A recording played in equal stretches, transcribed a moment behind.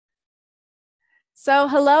So,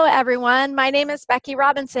 hello everyone. My name is Becky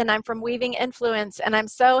Robinson. I'm from Weaving Influence, and I'm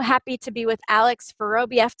so happy to be with Alex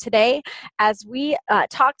Vorobieff today as we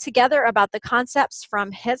talk together about the concepts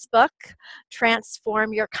from his book,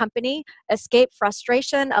 Transform Your Company, Escape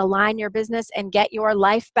Frustration, Align Your Business, and Get Your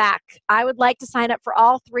Life Back. I would like to sign up for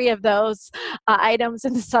all three of those items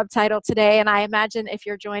in the subtitle today, and I imagine if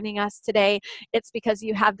you're joining us today, it's because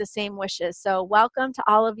you have the same wishes. So, welcome to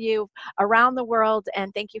all of you around the world,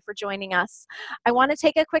 and thank you for joining us. I want to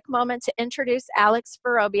take a quick moment to introduce Alex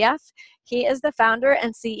Vorobieff. He is the founder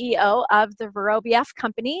and CEO of the Vorobieff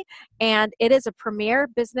Company, and it is a premier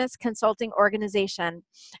business consulting organization.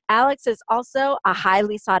 Alex is also a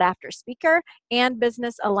highly sought after speaker and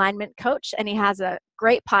business alignment coach, and he has a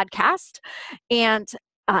great podcast. And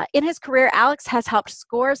in his career, Alex has helped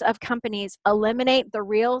scores of companies eliminate the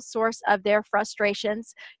real source of their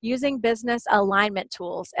frustrations using business alignment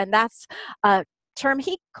tools. And that's a term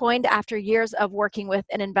he coined after years of working with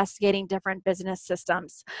and investigating different business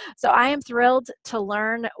systems. So I am thrilled to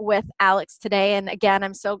learn with Alex today. And again,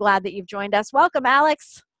 I'm so glad that you've joined us. Welcome,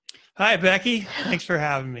 Alex. Hi, Becky. Thanks for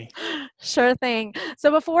having me. Sure thing. So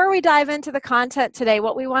before we dive into the content today,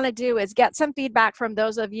 what we want to do is get some feedback from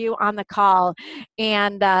those of you on the call.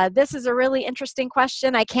 And this is a really interesting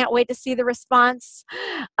question. I can't wait to see the response.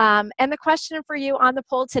 And the question for you on the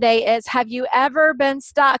poll today is, have you ever been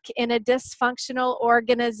stuck in a dysfunctional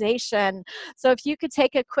organization? So if you could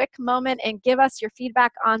take a quick moment and give us your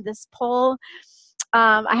feedback on this poll.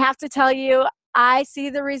 I have to tell you, I see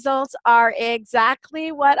the results are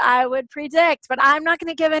exactly what I would predict, but I'm not going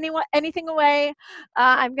to give anything away.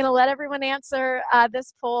 I'm going to let everyone answer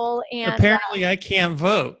this poll. And apparently, I can't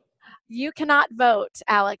vote. You cannot vote,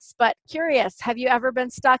 Alex, but curious, have you ever been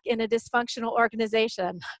stuck in a dysfunctional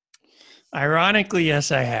organization? Ironically, yes,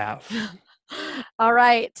 I have. All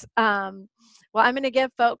right. Well, I'm going to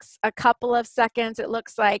give folks a couple of seconds. It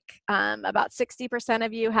looks like about 60%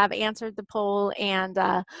 of you have answered the poll, and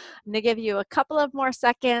I'm going to give you a couple of more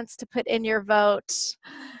seconds to put in your vote.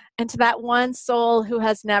 And to that one soul who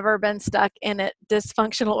has never been stuck in a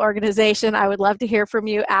dysfunctional organization, I would love to hear from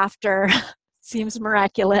you after. Seems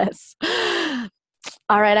miraculous.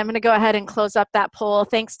 All right, I'm going to go ahead and close up that poll.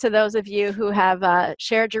 Thanks to those of you who have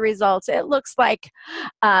shared your results. It looks like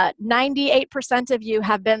 98% of you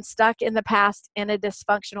have been stuck in the past in a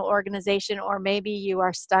dysfunctional organization, or maybe you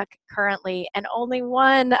are stuck currently. And only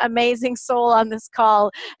one amazing soul on this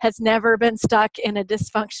call has never been stuck in a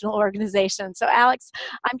dysfunctional organization. So Alex,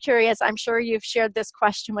 I'm curious, I'm sure you've shared this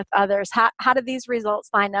question with others. How do these results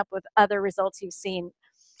line up with other results you've seen?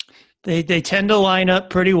 They tend to line up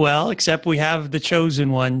pretty well, except we have the chosen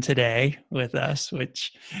one today with us,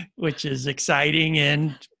 which is exciting,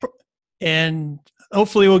 and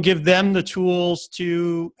hopefully we'll give them the tools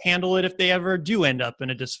to handle it if they ever do end up in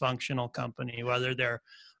a dysfunctional company, whether they're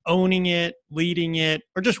owning it, leading it,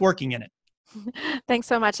 or just working in it. Thanks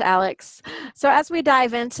so much, Alex. So as we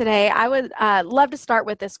dive in today, I would love to start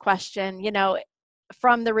with this question. You know,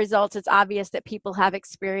 from the results, it's obvious that people have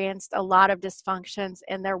experienced a lot of dysfunctions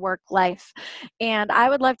in their work life. And I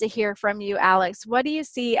would love to hear from you, Alex. What do you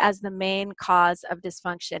see as the main cause of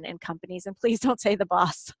dysfunction in companies? And please don't say the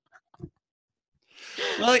boss.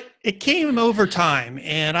 Well, it came over time,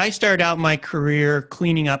 and I started out my career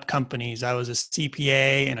cleaning up companies. I was a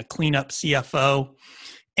CPA and a cleanup CFO,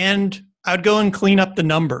 and I'd go and clean up the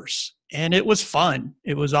numbers, and it was fun.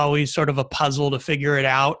 It was always sort of a puzzle to figure it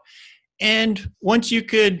out. And once you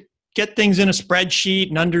could get things in a spreadsheet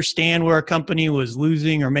and understand where a company was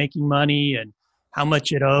losing or making money and how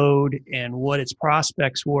much it owed and what its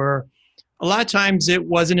prospects were, a lot of times it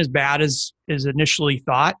wasn't as bad as initially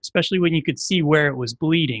thought, especially when you could see where it was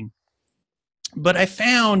bleeding. But I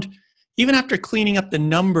found, even after cleaning up the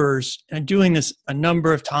numbers and doing this a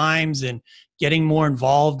number of times and getting more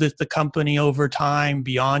involved with the company over time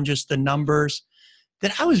beyond just the numbers,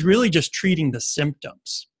 that I was really just treating the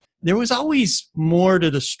symptoms. There was always more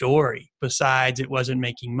to the story besides it wasn't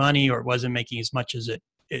making money or it wasn't making as much as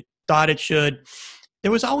it thought it should.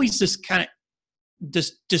 There was always this kind of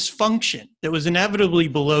this dysfunction that was inevitably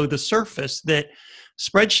below the surface that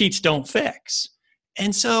spreadsheets don't fix.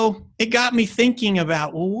 And so it got me thinking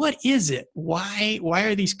about, well, what is it? Why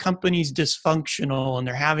are these companies dysfunctional and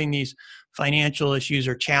they're having these financial issues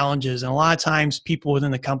or challenges? And a lot of times people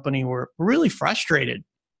within the company were really frustrated.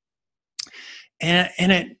 And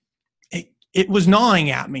it was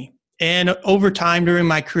gnawing at me. And over time during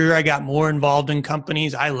my career, I got more involved in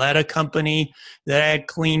companies. I led a company that I had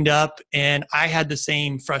cleaned up, and I had the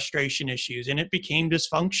same frustration issues, and it became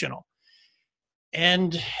dysfunctional.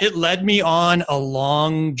 And it led me on a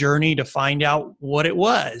long journey to find out what it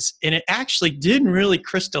was. And it actually didn't really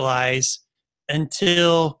crystallize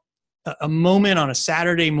until a moment on a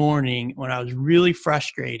Saturday morning when I was really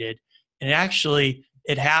frustrated. And actually,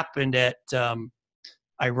 it happened at,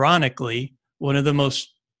 ironically, one of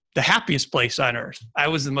the happiest place on earth. I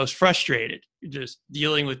was the most frustrated, just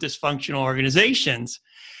dealing with dysfunctional organizations.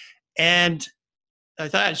 And I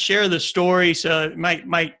thought I'd share the story so it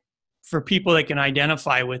might for people that can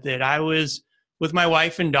identify with it. I was with my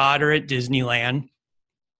wife and daughter at Disneyland.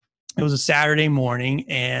 It was a Saturday morning,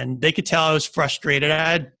 and they could tell I was frustrated. I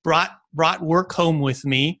had brought work home with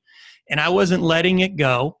me, and I wasn't letting it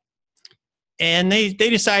go. And they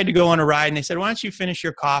decided to go on a ride, and they said, "Why don't you finish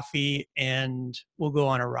your coffee and we'll go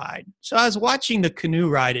on a ride?" So I was watching the canoe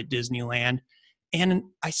ride at Disneyland, and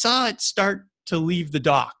I saw it start to leave the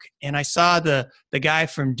dock, and I saw the guy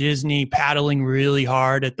from Disney paddling really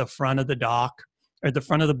hard at the front of the dock, or at the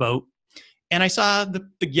front of the boat. And I saw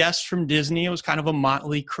the guests from Disney. It was kind of a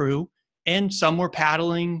motley crew, and some were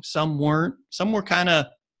paddling, some weren't. Some were kind of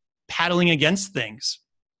paddling against things.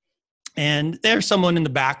 And there's someone in the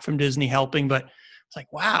back from Disney helping, but it's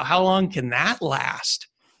like, wow, how long can that last?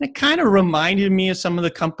 And it kind of reminded me of some of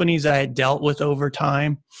the companies I had dealt with over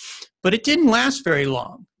time, but it didn't last very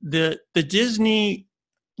long. The Disney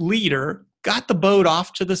leader got the boat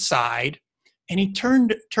off to the side, and he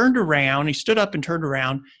turned around. He stood up and turned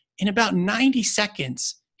around. In about 90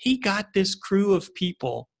 seconds, he got this crew of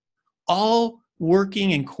people all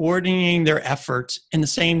working and coordinating their efforts in the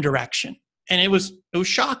same direction. And it was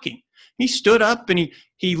shocking. He stood up and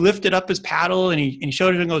he lifted up his paddle and he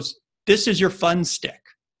showed it and goes, "This is your fun stick.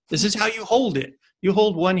 This is how you hold it. You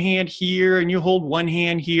hold one hand here and you hold one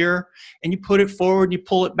hand here and you put it forward and you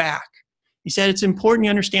pull it back." He said, "It's important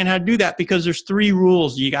you understand how to do that because there's 3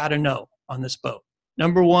 rules you got to know on this boat.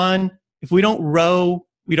 Number 1, if we don't row,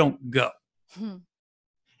 we don't go.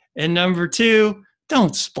 And number 2,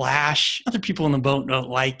 don't splash. Other people in the boat don't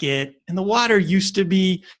like it. And the water used to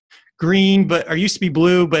be used to be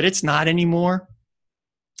blue, but it's not anymore."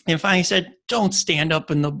 And finally he said, "Don't stand up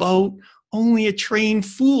in the boat. Only a trained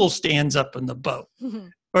fool stands up in the boat."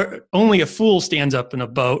 Or only a fool stands up in a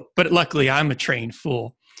boat, but luckily I'm a trained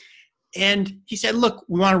fool. And he said, "Look,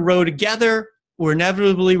 we want to row together. We're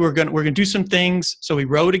going to do some things, so we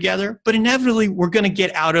row together, but inevitably we're going to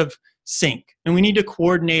get out of sync, and we need to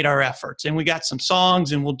coordinate our efforts. And we got some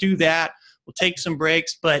songs, and we'll do that. We'll take some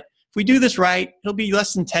breaks, but if we do this right, it'll be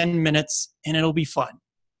less than 10 minutes, and it'll be fun."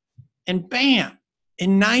 And bam,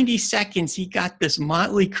 in 90 seconds, he got this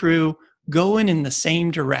motley crew going in the same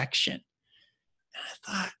direction. And I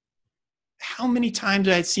thought, how many times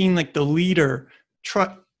I had seen like the leader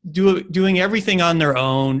doing everything on their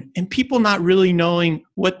own and people not really knowing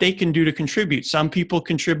what they can do to contribute. Some people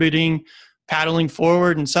contributing, paddling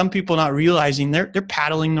forward, and some people not realizing they're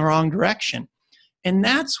paddling the wrong direction. And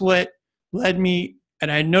that's what led me,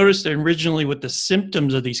 and I noticed that originally with the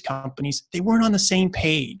symptoms of these companies, they weren't on the same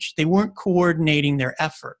page. They weren't coordinating their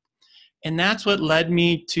effort. And that's what led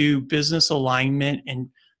me to business alignment and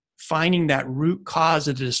finding that root cause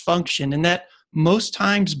of dysfunction. And that most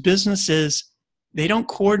times businesses, they don't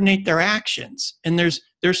coordinate their actions. And there's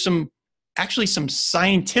some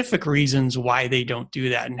scientific reasons why they don't do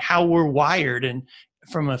that and how we're wired and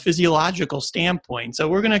from a physiological standpoint. So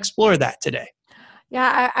we're going to explore that today.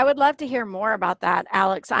 Yeah, I would love to hear more about that,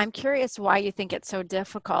 Alex. I'm curious why you think it's so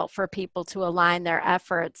difficult for people to align their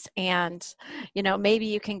efforts. And, maybe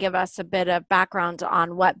you can give us a bit of background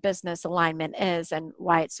on what business alignment is and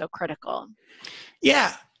why it's so critical.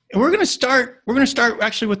 Yeah, and we're going to start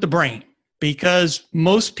actually with the brain, because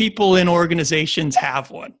most people in organizations have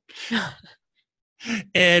one.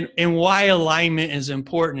 and why alignment is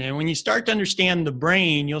important. And when you start to understand the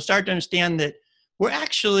brain, you'll start to understand that we're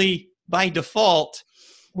actually, by default,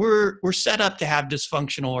 we're set up to have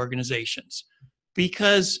dysfunctional organizations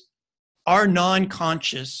because our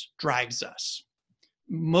non-conscious drives us.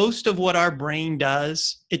 Most of what our brain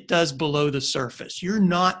does, it does below the surface. You're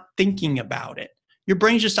not thinking about it. Your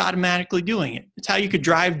brain's just automatically doing it. It's how you could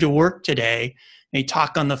drive to work today and you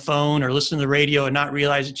talk on the phone or listen to the radio and not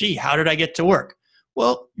realize, gee, how did I get to work?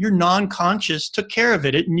 Well, your non-conscious took care of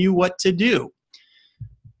it. It knew what to do.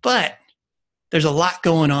 But there's a lot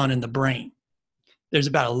going on in the brain. There's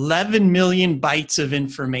about 11 million bytes of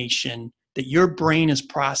information that your brain is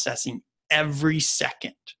processing every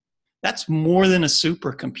second. That's more than a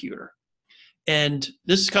supercomputer. And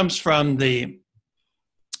this comes from the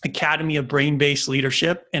Academy of Brain-Based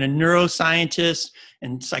Leadership, and a neuroscientist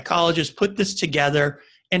and psychologist put this together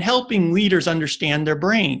and helping leaders understand their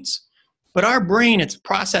brains. But our brain, it's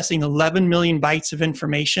processing 11 million bytes of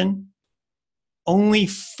information. Only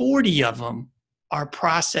 40 of them are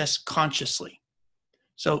processed consciously.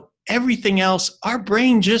 So everything else, our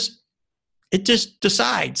brain just it just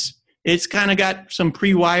decides. It's kind of got some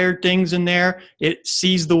pre-wired things in there. It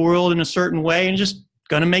sees the world in a certain way and just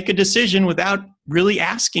going to make a decision without really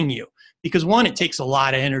asking you. Because one, it takes a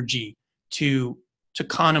lot of energy to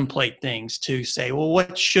contemplate things, to say, well,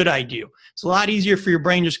 what should I do? It's a lot easier for your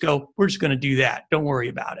brain to just go, we're just going to do that. Don't worry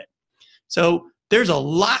about it. So there's a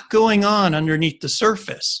lot going on underneath the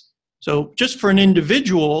surface. So just for an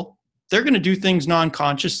individual, they're going to do things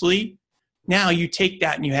non-consciously. Now you take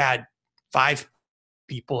that and you had 5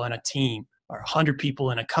 people in a team or 100 people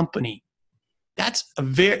in a company.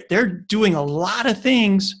 They're doing a lot of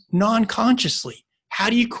things non-consciously. How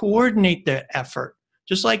do you coordinate the effort?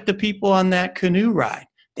 Just like the people on that canoe ride.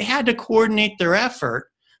 They had to coordinate their effort,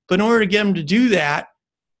 but in order to get them to do that,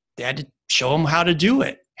 they had to show them how to do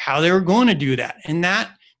it, how they were going to do that. And that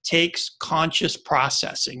takes conscious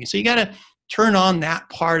processing. So you got to turn on that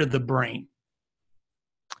part of the brain.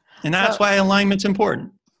 And that's why alignment's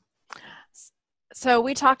important. So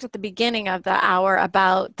we talked at the beginning of the hour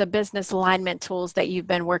about the business alignment tools that you've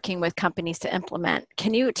been working with companies to implement.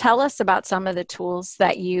 Can you tell us about some of the tools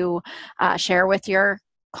that you share with your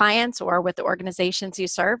clients or with the organizations you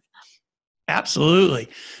serve? Absolutely.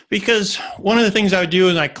 Because one of the things I would do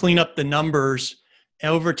is I clean up the numbers.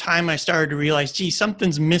 And over time, I started to realize, gee,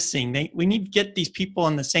 something's missing. We need to get these people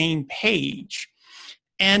on the same page.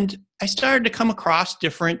 And I started to come across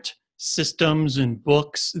different systems and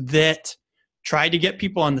books that tried to get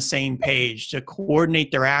people on the same page, to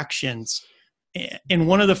coordinate their actions. And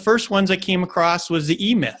one of the first ones I came across was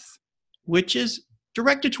the E-Myth, which is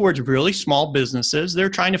directed towards really small businesses.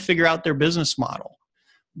 They're trying to figure out their business model.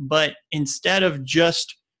 But instead of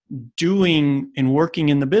just doing and working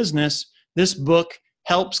in the business, this book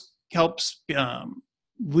helps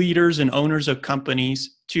leaders and owners of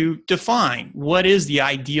companies to define what is the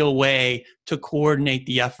ideal way to coordinate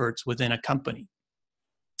the efforts within a company.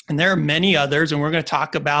 And there are many others, and we're going to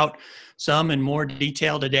talk about some in more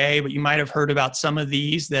detail today, but you might have heard about some of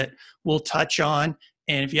these that we'll touch on.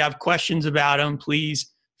 And if you have questions about them,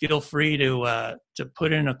 please feel free to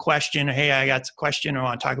put in a question. Hey, I got a question, or I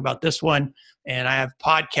want to talk about this one. And I have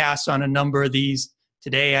podcasts on a number of these.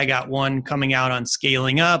 Today, I got one coming out on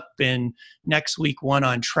scaling up, and next week, one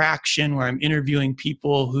on traction, where I'm interviewing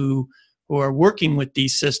people who are working with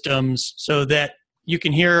these systems so that you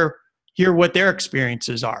can hear what their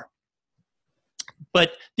experiences are.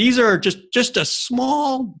 But these are just a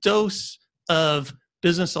small dose of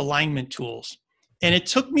business alignment tools. And it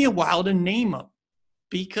took me a while to name them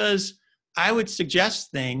because I would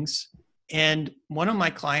suggest things. And one of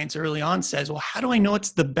my clients early on says, well, how do I know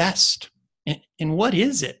it's the best? And what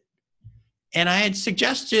is it? And I had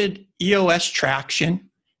suggested EOS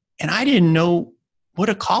traction, and I didn't know what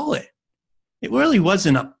to call it. It really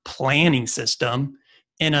wasn't a planning system.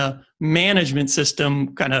 And a management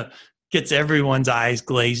system kind of gets everyone's eyes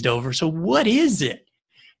glazed over. So what is it?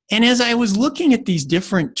 And as I was looking at these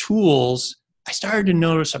different tools, I started to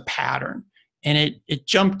notice a pattern, and it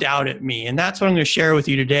jumped out at me. And that's what I'm going to share with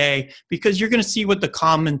you today, because you're going to see what the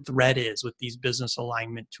common thread is with these business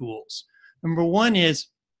alignment tools. Number one is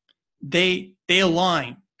they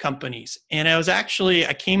align companies. And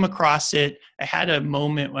I came across it. I had a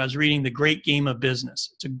moment when I was reading The Great Game of Business.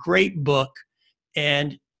 It's a great book.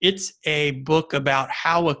 And it's a book about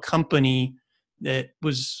how a company that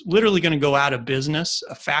was literally going to go out of business,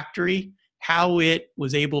 a factory, how it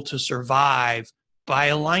was able to survive by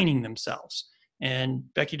aligning themselves. And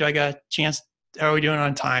Becky, do I got a chance? How are we doing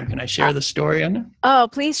on time? Can I share the story on it? Oh,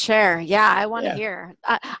 please share. Yeah, I want to hear.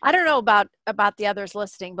 I don't know about the others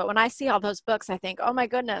listening, but when I see all those books, I think, oh my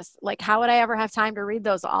goodness, like how would I ever have time to read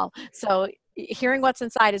those all? So hearing what's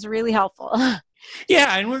inside is really helpful.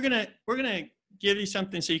 Yeah, and we're gonna give you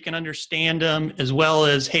something so you can understand them, as well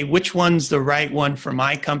as, hey, which one's the right one for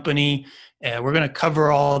my company? We're going to cover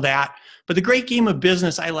all that. But The Great Game of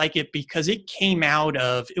Business, I like it because it came out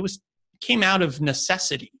of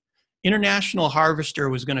necessity. International Harvester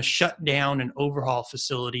was going to shut down an overhaul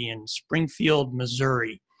facility in Springfield,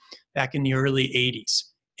 Missouri, back in the early 80s.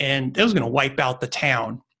 And that was going to wipe out the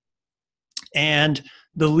town. And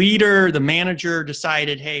the manager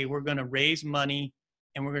decided, hey, we're going to raise money,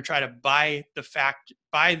 and we're going to try to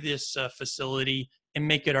buy this facility and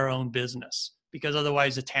make it our own business, because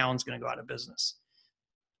otherwise the town's going to go out of business.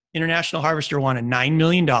 International Harvester wanted $9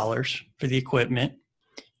 million for the equipment,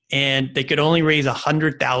 and they could only raise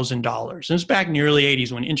 $100,000. This was back in the early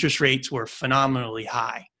 80s when interest rates were phenomenally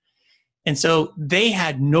high. And so they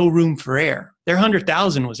had no room for error. Their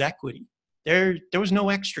 $100,000 was equity. There was no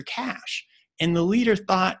extra cash. And the leader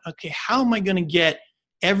thought, okay, how am I going to get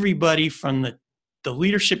everybody from the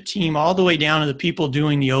leadership team all the way down to the people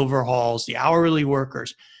doing the overhauls, the hourly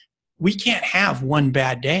workers? we can't have one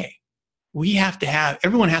bad day.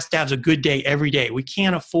 Everyone has to have a good day every day. We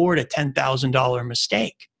can't afford a $10,000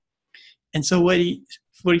 mistake. And so what he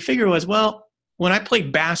figured was, well, when I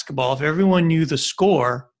played basketball, if everyone knew the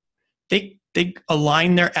score, they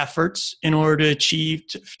aligned their efforts in order to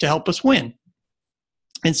help us win.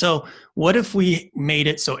 And so what if we made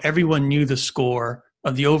it so everyone knew the score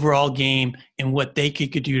of the overall game and what they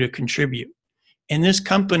could do to contribute? And this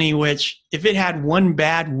company, which if it had one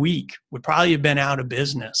bad week, would probably have been out of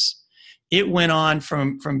business. It went on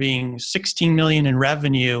from being 16 million in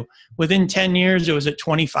revenue. Within 10 years, it was at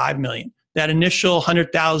 25 million. That initial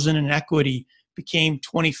 100,000 in equity became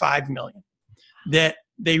 25 million. That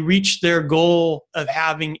they reached their goal of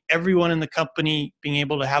having everyone in the company being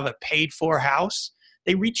able to have a paid for house.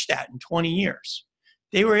 They reached that in 20 years.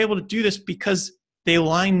 They were able to do this because they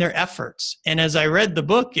aligned their efforts. And as I read the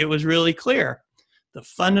book, it was really clear. The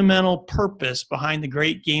fundamental purpose behind the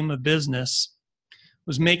great game of business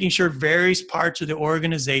was making sure various parts of the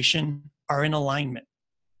organization are in alignment.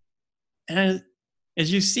 And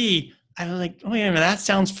as you see, I was like, oh, yeah, that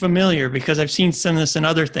sounds familiar because I've seen some of this in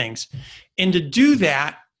other things. And to do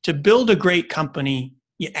that, to build a great company,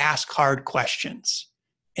 you ask hard questions.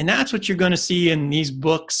 And that's what you're going to see in these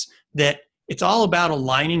books, that it's all about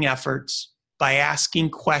aligning efforts by asking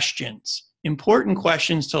questions, important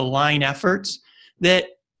questions to align efforts, that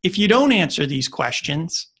if you don't answer these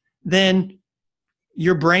questions, then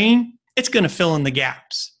your brain, it's going to fill in the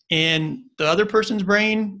gaps. And the other person's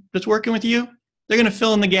brain that's working with you, they're going to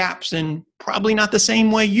fill in the gaps and probably not the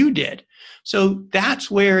same way you did. So that's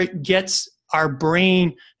where it gets our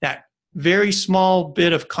brain, that very small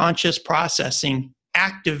bit of conscious processing,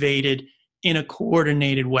 activated in a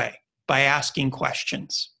coordinated way by asking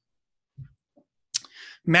questions.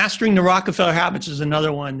 Mastering the Rockefeller Habits is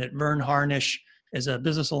another one that Vern Harnish is a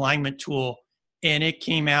business alignment tool, and it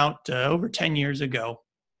came out over 10 years ago,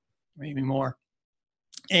 maybe more.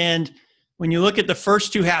 And when you look at the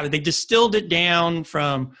first two habits, they distilled it down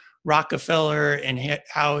from Rockefeller and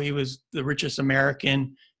how he was the richest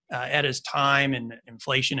American at his time, and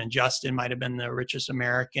inflation adjusted might have been the richest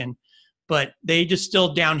American. But they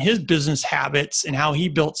distilled down his business habits and how he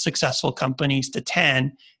built successful companies to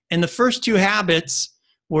 10. And the first two habits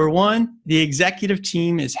were, one, the executive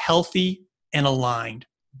team is healthy and aligned.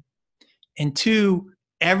 And two,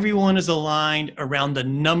 everyone is aligned around the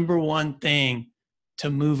number one thing to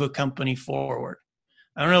move a company forward.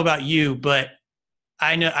 I don't know about you, but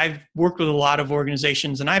I know I've worked with a lot of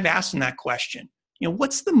organizations and I've asked them that question.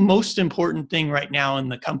 What's the most important thing right now in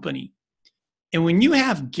the company? And when you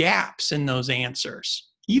have gaps in those answers,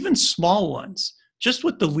 even small ones, just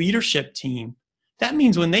with the leadership team, that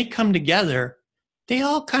means when they come together, they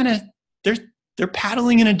all they're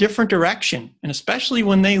paddling in a different direction. And especially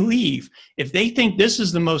when they leave, if they think this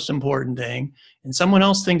is the most important thing and someone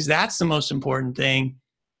else thinks that's the most important thing,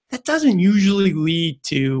 that doesn't usually lead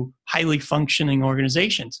to highly functioning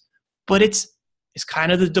organizations. But it's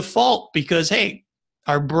kind of the default because, hey,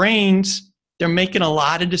 our brains, they're making a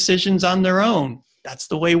lot of decisions on their own. That's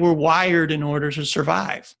the way we're wired in order to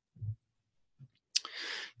survive.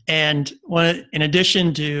 And in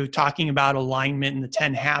addition to talking about alignment and the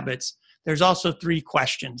 10 habits, there's also 3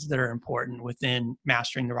 questions that are important within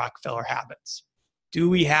mastering the Rockefeller habits. Do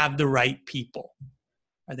we have the right people?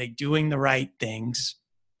 Are they doing the right things?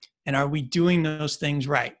 And are we doing those things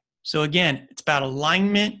right? So again, it's about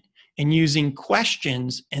alignment and using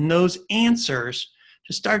questions and those answers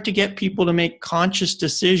to start to get people to make conscious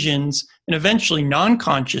decisions and eventually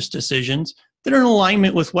non-conscious decisions that are in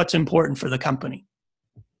alignment with what's important for the company.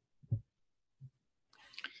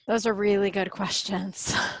 Those are really good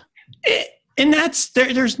questions. And that's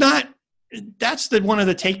one of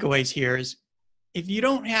the takeaways here is if you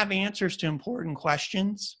don't have answers to important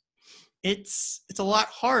questions, it's a lot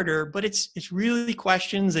harder, but it's really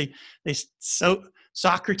questions.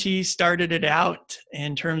 Socrates started it out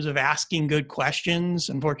in terms of asking good questions.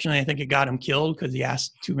 Unfortunately, I think it got him killed because he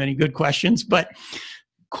asked too many good questions. But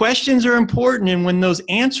questions are important, and when those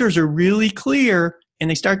answers are really clear and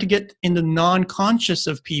they start to get in the non-conscious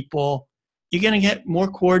of people, you're going to get more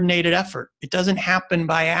coordinated effort. It doesn't happen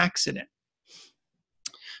by accident.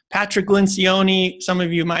 Patrick Lencioni, some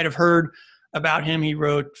of you might have heard about him. He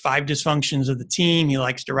wrote 5 Dysfunctions of the Team. He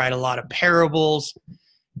likes to write a lot of parables.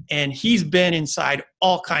 And he's been inside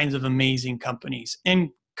all kinds of amazing companies and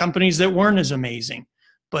companies that weren't as amazing.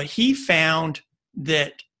 But he found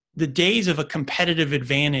that the days of a competitive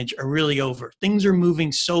advantage are really over. Things are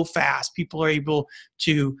moving so fast. People are able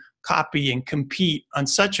to copy and compete on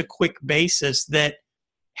such a quick basis that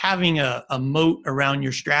having a moat around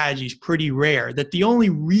your strategy is pretty rare. That the only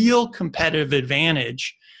real competitive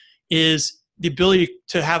advantage is the ability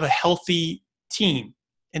to have a healthy team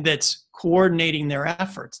and that's coordinating their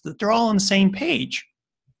efforts, that they're all on the same page.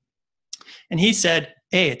 And he said,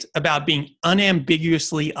 hey, it's about being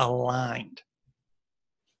unambiguously aligned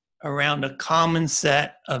around a common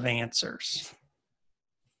set of answers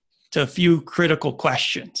to a few critical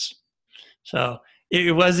questions. So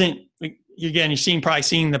it wasn't, again, probably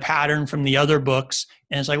seeing the pattern from the other books.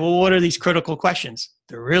 And it's like, well, what are these critical questions?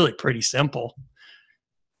 They're really pretty simple.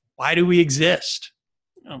 Why do we exist?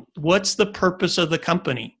 What's the purpose of the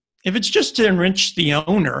company? If it's just to enrich the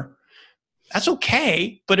owner, that's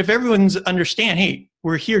okay. But if everyone's understand, hey,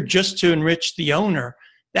 we're here just to enrich the owner,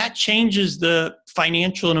 that changes the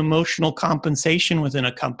financial and emotional compensation within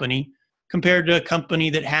a company compared to a company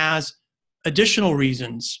that has additional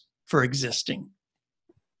reasons for existing.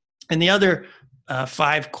 And the other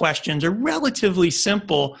 5 questions are relatively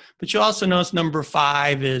simple, but you also notice number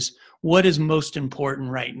 5 is what is most important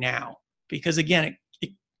right now? Because again,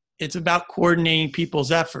 it's about coordinating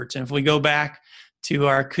people's efforts. And if we go back to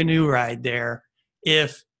our canoe ride there,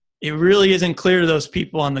 if it really isn't clear to those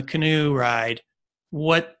people on the canoe ride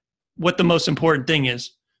what the most important thing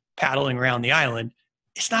is paddling around the island,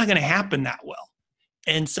 it's not going to happen that well.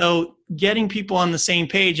 And so getting people on the same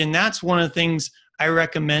page, and that's one of the things I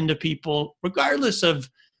recommend to people, regardless of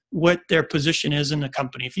what their position is in the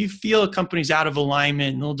company. If you feel a company's out of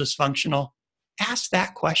alignment and a little dysfunctional, ask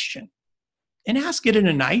that question and ask it in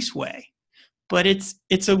a nice way. But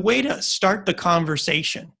it's a way to start the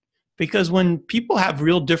conversation, because when people have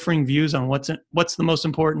real differing views on what's the most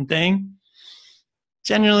important thing,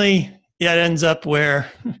 generally it ends up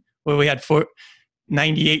where we had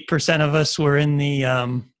 98% of us were in the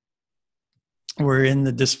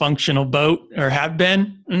dysfunctional boat, or have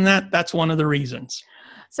been, and that's one of the reasons.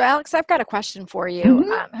 So, Alex, I've got a question for you.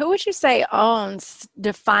 Mm-hmm. Who would you say owns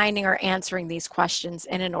defining or answering these questions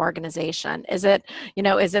in an organization? Is it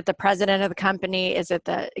the president of the company? Is it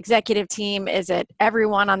the executive team? Is it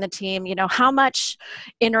everyone on the team? How much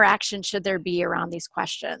interaction should there be around these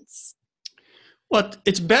questions? Well,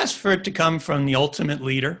 it's best for it to come from the ultimate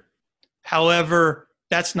leader. However,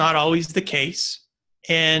 that's not always the case.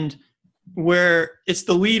 And where it's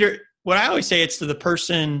the leader, what I always say, it's to the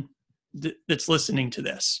person that's listening to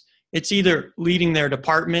this. It's either leading their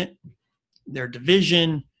department, their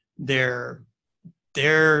division, their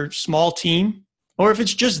small team, or if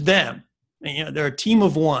it's just them, they're a team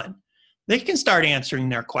of one, they can start answering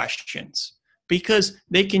their questions, because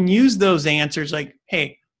they can use those answers like,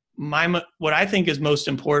 hey, what I think is most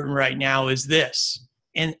important right now is this.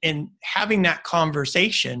 And having that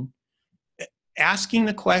conversation, asking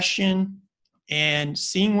the question and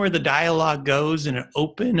seeing where the dialogue goes in an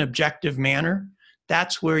open, objective manner,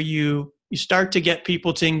 that's where you start to get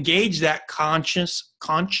people to engage that conscious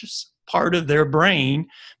part of their brain,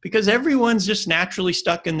 because everyone's just naturally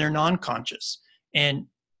stuck in their non-conscious. And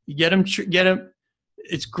you get them.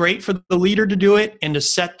 It's great for the leader to do it and to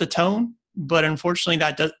set the tone, but unfortunately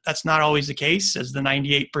that's not always the case, as the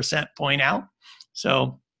 98% point out.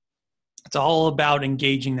 So it's all about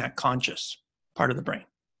engaging that conscious part of the brain.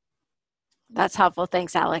 That's helpful.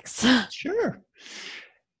 Thanks, Alex. Sure.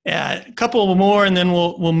 Yeah, a couple more, and then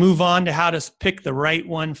we'll move on to how to pick the right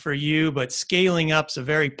one for you. But scaling up's a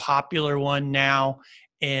very popular one now,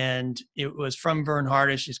 and it was from Vern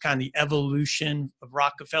Hardish. It's kind of the evolution of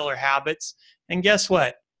Rockefeller habits. And guess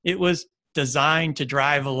what? It was designed to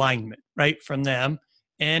drive alignment right from them.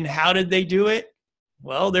 And how did they do it?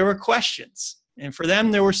 Well, there were questions. And for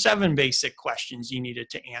them, there were 7 basic questions you needed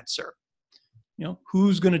to answer.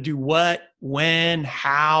 Who's going to do what, when,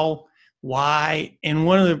 how, why? And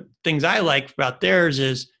one of the things I like about theirs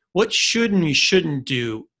is what should and we shouldn't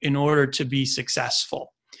do in order to be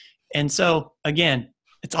successful. And so, again,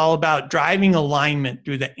 it's all about driving alignment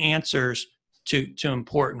through the answers to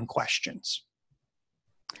important questions.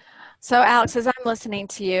 So, Alex, as I'm listening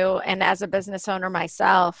to you, and as a business owner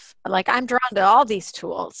myself, I'm drawn to all these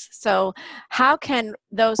tools. So how can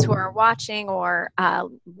those who are watching or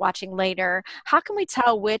watching later, how can we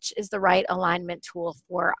tell which is the right alignment tool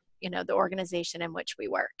for, the organization in which we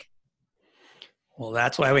work? Well,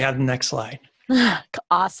 that's why we have the next slide.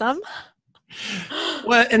 Awesome.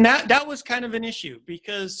 Well, and that was kind of an issue,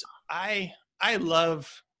 because I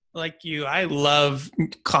love, like you, I love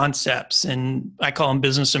concepts, and I call them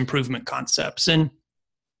business improvement concepts. And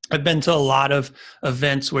I've been to a lot of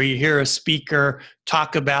events where you hear a speaker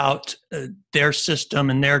talk about their system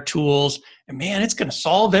and their tools, and man, it's going to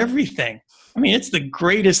solve everything. I mean, it's the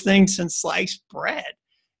greatest thing since sliced bread.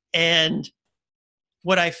 And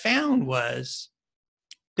what I found was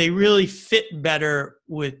they really fit better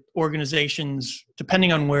with organizations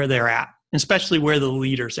depending on where they're at. especially where the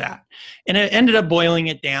leader's at. And it ended up boiling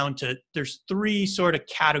it down to there's three sort of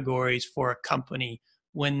categories for a company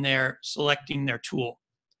when they're selecting their tool.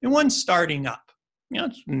 And one's starting up.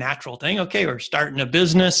 It's a natural thing. Okay, we're starting a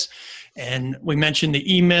business. And we mentioned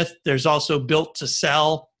the E-Myth. There's also built to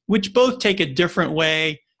sell, which both take a different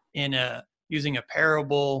way in using a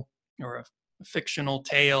parable or a fictional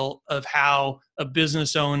tale of how a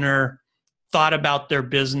business owner thought about their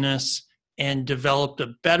business and developed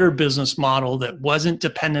a better business model that wasn't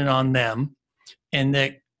dependent on them and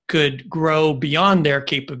that could grow beyond their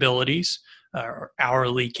capabilities or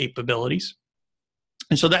hourly capabilities.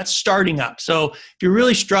 And so that's starting up. So if you're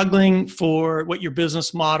really struggling for what your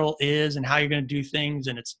business model is and how you're going to do things,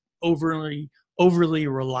 and it's overly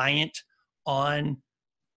reliant on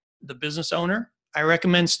the business owner, I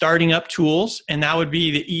recommend starting up tools, and that would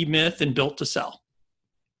be the E-Myth and built to sell.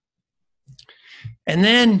 And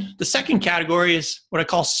then the second category is what I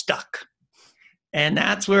call stuck. And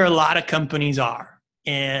that's where a lot of companies are.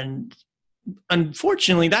 And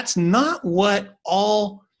unfortunately, that's not what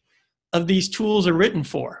all of these tools are written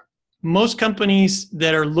for. Most companies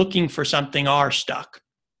that are looking for something are stuck.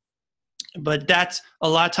 But that's a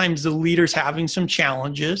lot of times the leaders having some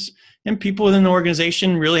challenges, and people within the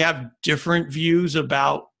organization really have different views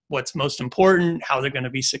about what's most important, how they're going to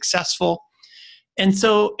be successful. And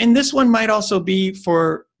so, and this one might also be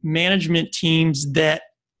for management teams that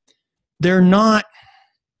they're not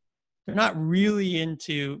really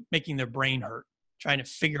into making their brain hurt, trying to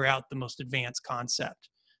figure out the most advanced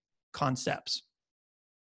concepts.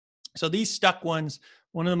 So these stuck ones,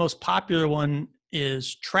 one of the most popular one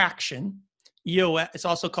is traction. EOS, it's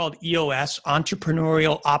also called EOS,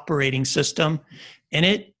 Entrepreneurial Operating System. And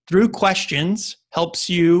it, through questions, helps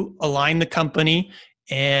you align the company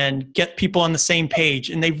and get people on the same page.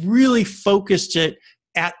 And they've really focused it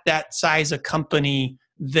at that size of company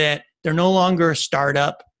that they're no longer a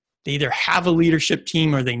startup. They either have a leadership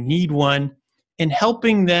team or they need one, and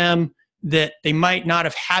helping them that they might not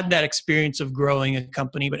have had that experience of growing a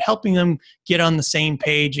company, but helping them get on the same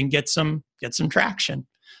page and get some traction.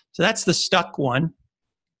 So that's the stuck one.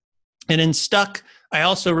 And in stuck, I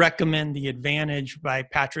also recommend The Advantage by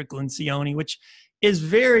Patrick Lencioni, which is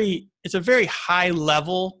it's a very high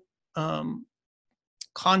level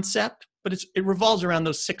concept, but it revolves around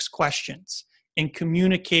those 6 questions and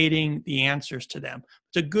communicating the answers to them.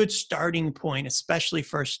 It's a good starting point, especially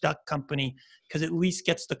for a stuck company, because it at least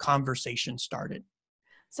gets the conversation started.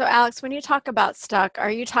 So Alex, when you talk about stuck, are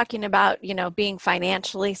you talking about, being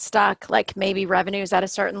financially stuck, like maybe revenues at a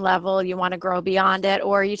certain level, you want to grow beyond it,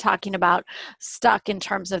 or are you talking about stuck in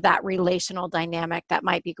terms of that relational dynamic that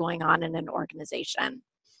might be going on in an organization?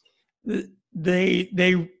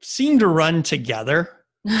 They seem to run together.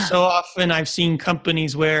 So often I've seen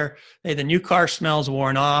companies where the new car smells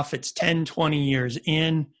worn off, it's 10, 20 years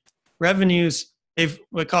in. Revenues,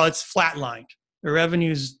 we call it flatlined. The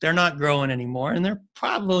revenues, they're not growing anymore, and they're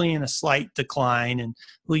probably in a slight decline, and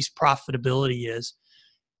at least profitability is.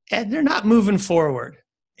 And they're not moving forward.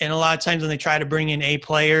 And a lot of times when they try to bring in A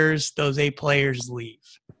players, those A players leave.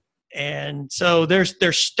 And so they're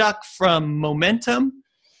stuck from momentum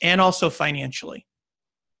and also financially.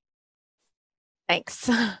 Thanks.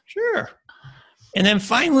 Sure. And then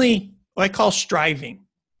finally, what I call striving.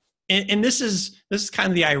 And this is kind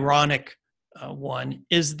of the ironic one,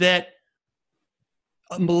 is that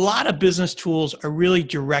a lot of business tools are really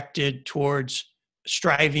directed towards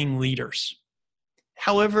striving leaders.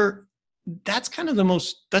 However, that's kind of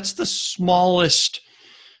that's the smallest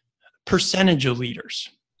percentage of leaders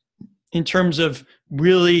in terms of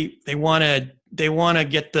really they want to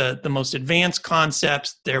get the most advanced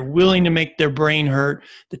concepts. They're willing to make their brain hurt.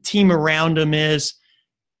 The team around them is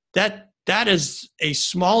that is a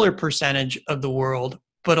smaller percentage of the world,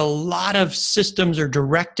 but a lot of systems are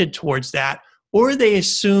directed towards that. Or they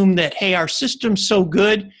assume that, hey, our system's so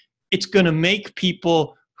good, it's going to make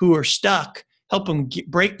people who are stuck, help them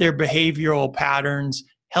break their behavioral patterns,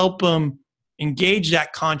 help them engage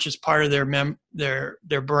that conscious part of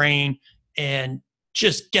their brain, and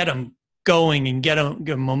just get them going and get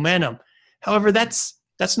momentum. However, that's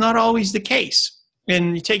not always the case.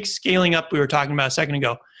 And you take scaling up, we were talking about a second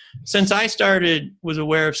ago. Since I was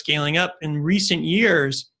aware of scaling up in recent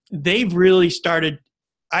years, they've really started.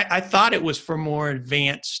 I thought it was for more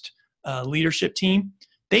advanced leadership team.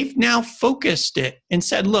 They've now focused it and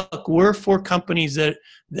said, look, we're for companies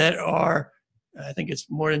that are, I think it's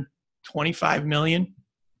more than 25 million,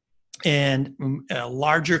 and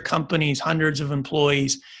larger companies, hundreds of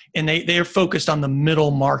employees, and they are focused on the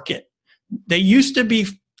middle market. They used to be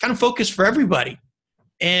kind of focused for everybody.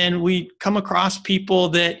 And we come across people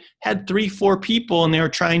that had 3-4 people and they were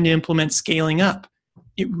trying to implement scaling up.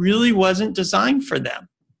 It really wasn't designed for them.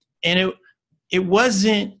 And it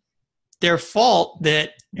wasn't their fault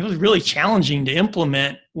that it was really challenging to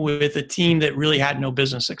implement with a team that really had no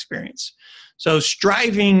business experience. So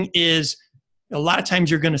striving is, a lot of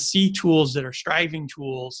times you're going to see tools that are striving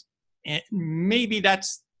tools, and maybe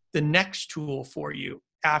that's the next tool for you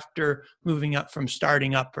after moving up from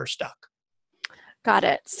starting up or stuck. Got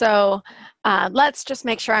it. So let's just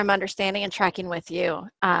make sure I'm understanding and tracking with you.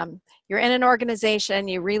 You're in an organization,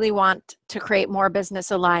 you really want to create more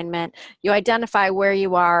business alignment. You identify where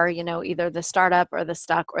you are, either the startup or the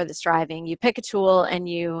stuck or the striving. You pick a tool and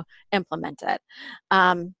you implement it.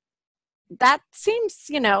 That seems,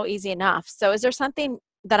 easy enough. So is there something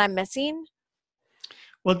that I'm missing?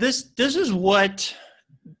 Well, this is what,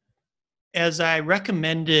 as I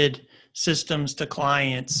recommended systems to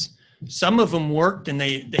clients, some of them worked and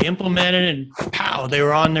they implemented and pow, they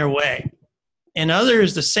were on their way. And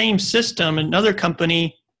others, the same system, another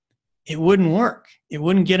company, it wouldn't work. It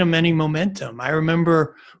wouldn't get them any momentum. I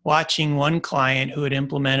remember watching one client who had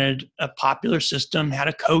implemented a popular system, had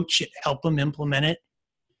a coach help them implement it.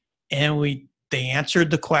 And they answered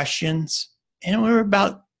the questions. And we were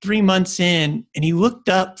about 3 months in, and he looked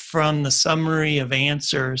up from the summary of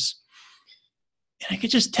answers. And I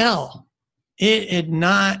could just tell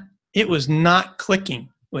it was not clicking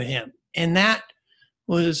with him. And it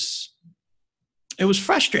was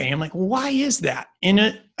frustrating. I'm like, why is that?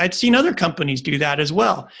 And I'd seen other companies do that as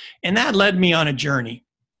well. And that led me on a journey.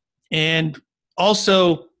 And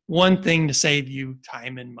also, one thing to save you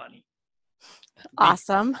time and money.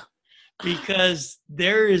 Awesome. Because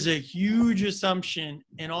there is a huge assumption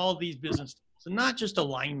in all these business tools, and not just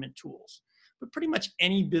alignment tools, but pretty much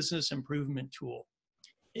any business improvement tool.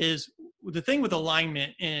 Is the thing with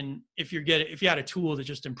alignment, and if you had a tool that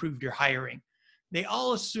just improved your hiring, they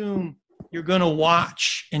all assume you're going to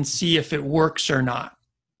watch and see if it works or not.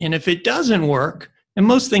 And if it doesn't work, and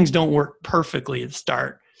most things don't work perfectly at the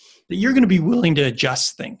start, that you're going to be willing to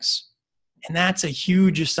adjust things. And that's a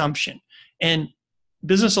huge assumption. And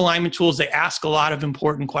business alignment tools, they ask a lot of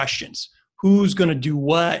important questions. Who's going to do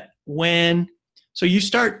what, when? So you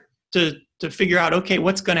start to figure out, okay,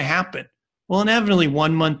 what's going to happen? Well, inevitably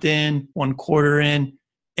 1 month in, 1 quarter in,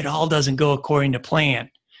 it all doesn't go according to plan.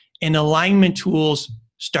 And alignment tools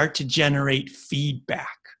start to generate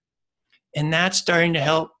feedback. And that's starting to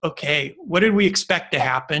help, okay, what did we expect to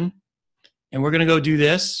happen? And we're going to go do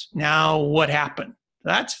this. Now what happened?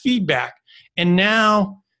 That's feedback. And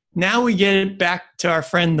now we get it back to our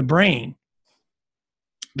friend, the brain.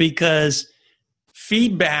 Because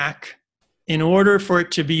feedback, in order for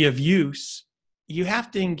it to be of use, you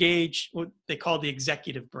have to engage what they call the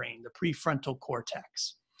executive brain, the prefrontal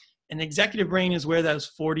cortex. And the executive brain is where those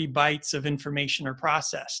 40 bytes of information are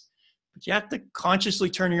processed. But you have to consciously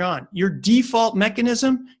turn it on. Your default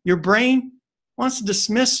mechanism, your brain, wants to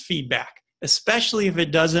dismiss feedback, especially if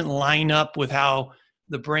it doesn't line up with how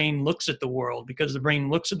the brain looks at the world, because the brain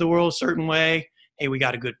looks at the world a certain way. Hey, we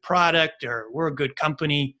got a good product, or we're a good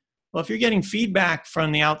company. Well, if you're getting feedback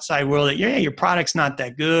from the outside world that, yeah, your product's not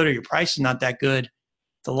that good or your price is not that good,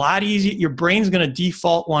 it's a lot easier. Your brain's going to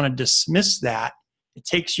default want to dismiss that. It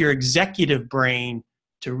takes your executive brain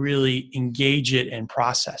to really engage it and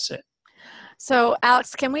process it. So,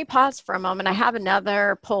 Alex, can we pause for a moment? I have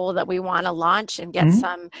another poll that we want to launch and get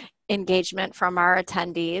some engagement from our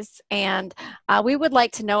attendees. And we would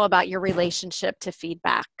like to know about your relationship to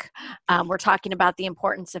feedback. We're talking about the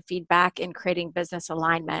importance of feedback in creating business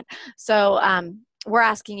alignment. So we're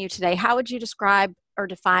asking you today, how would you describe or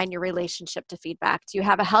define your relationship to feedback? Do you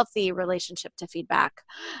have a healthy relationship to feedback?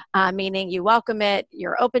 Meaning you welcome it,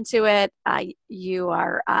 you're open to it, you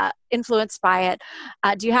are influenced by it.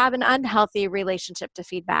 Do you have an unhealthy relationship to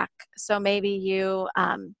feedback? So maybe you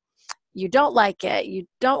don't like it, you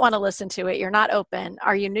don't want to listen to it, you're not open.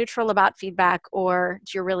 Are you neutral about feedback, or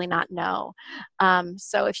do you really not know?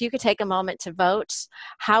 So if you could take a moment to vote,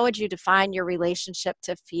 how would you define your relationship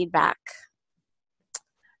to feedback?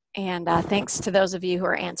 And thanks to those of you who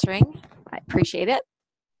are answering. I appreciate it.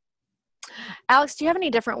 Alex, do you have any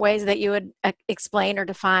different ways that you would explain or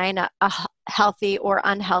define a healthy or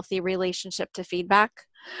unhealthy relationship to feedback?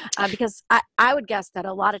 Because I would guess that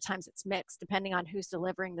a lot of times it's mixed depending on who's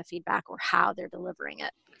delivering the feedback or how they're delivering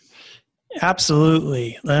it.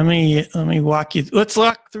 Absolutely. Let me walk you. Let's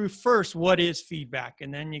walk through first what is feedback,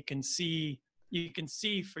 and then you can see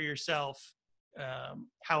for yourself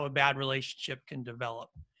how a bad relationship can develop.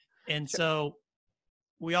 And so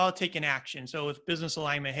we all take an action. So with business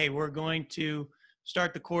alignment, hey, we're going to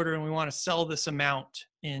start the quarter and we want to sell this amount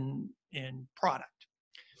in product.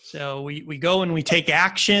 So we go and we take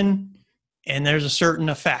action, and there's a certain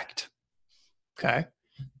effect. Okay.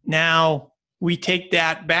 Now we take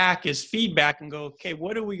that back as feedback and go, okay,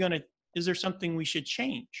 what are we going to, is there something we should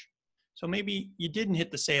change? So maybe you didn't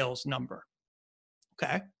hit the sales number.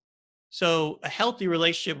 Okay. So a healthy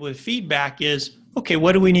relationship with feedback is, okay,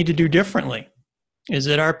 what do we need to do differently? Is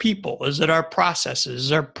it our people? Is it our processes?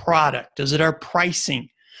 Is it our product? Is it our pricing?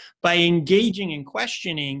 By engaging and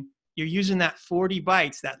questioning, you're using that 40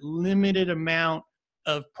 bytes, that limited amount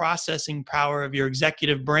of processing power of your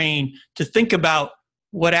executive brain to think about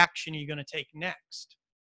what action are you going to take next.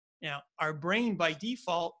 Now, our brain by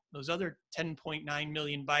default, those other 10.9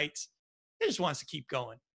 million bytes, it just wants to keep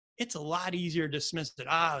going. It's a lot easier to dismiss it.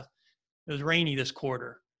 It was rainy this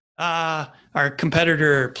quarter. Our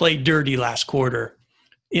competitor played dirty last quarter.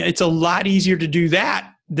 It's a lot easier to do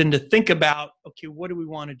that than to think about, okay, what do we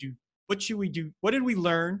want to do? What should we do? What did we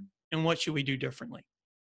learn? And what should we do differently?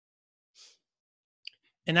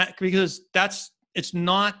 And that, because it's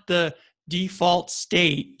not the default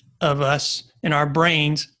state of us and our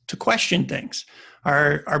brains to question things.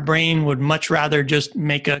 Our brain would much rather just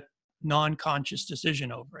make a non-conscious decision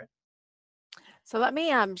over it. So let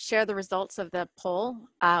me share the results of the poll.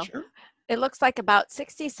 Sure. It looks like about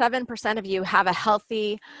 67% of you have a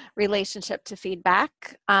healthy relationship to feedback,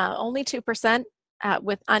 only 2%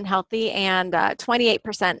 with unhealthy, and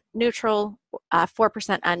 28% neutral,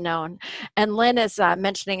 4% unknown. And Lynn is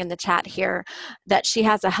mentioning in the chat here that she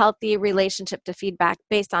has a healthy relationship to feedback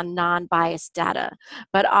based on non-biased data,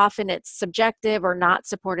 but often it's subjective or not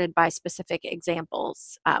supported by specific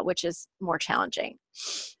examples, which is more challenging.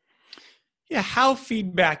 Yeah, how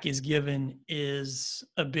feedback is given is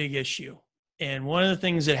a big issue. And one of the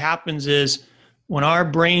things that happens is when our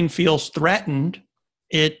brain feels threatened,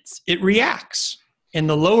 it reacts. In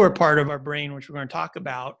the lower part of our brain, which we're going to talk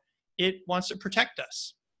about, it wants to protect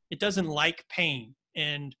us. It doesn't like pain.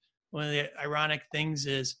 And one of the ironic things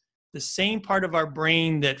is the same part of our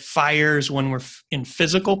brain that fires when we're in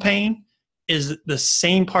physical pain is the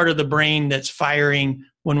same part of the brain that's firing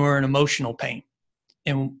when we're in emotional pain.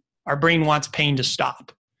 And our brain wants pain to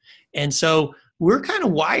stop. And so we're kind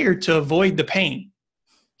of wired to avoid the pain.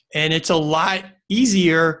 And it's a lot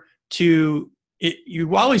easier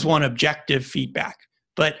you always want objective feedback,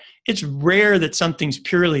 but it's rare that something's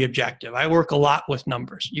purely objective. I work a lot with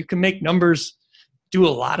numbers. You can make numbers do a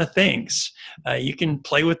lot of things. You can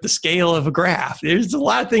play with the scale of a graph. There's a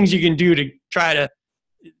lot of things you can do to try to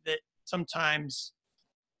that sometimes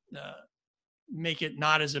make it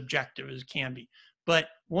not as objective as it can be. But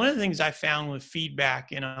one of the things I found with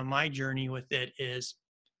feedback and on my journey with it is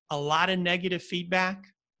a lot of negative feedback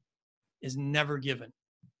is never given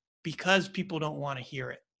because people don't want to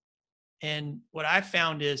hear it. And what I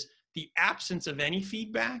found is the absence of any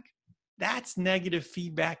feedback, that's negative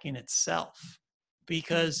feedback in itself,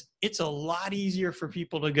 because it's a lot easier for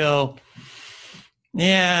people to go,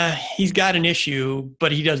 yeah, he's got an issue,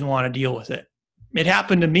 but he doesn't want to deal with it. It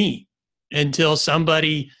happened to me until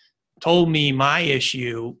somebody told me my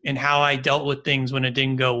issue and how I dealt with things when it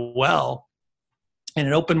didn't go well. And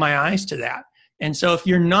it opened my eyes to that. And so if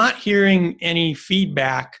you're not hearing any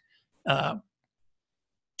feedback,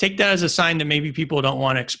 take that as a sign that maybe people don't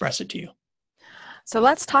want to express it to you. So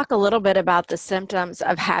let's talk a little bit about the symptoms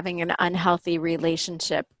of having an unhealthy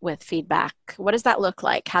relationship with feedback. What does that look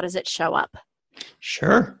like? How does it show up?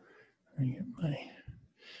 Sure. Let me get my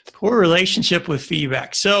poor relationship with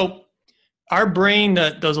feedback. So our brain,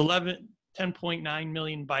 those 10.9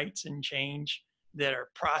 million bytes and change that are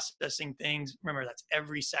processing things, remember that's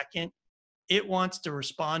every second, it wants to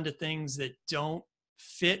respond to things that don't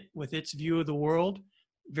fit with its view of the world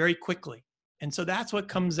very quickly. And so that's what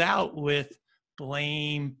comes out with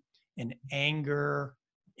blame and anger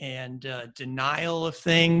and denial of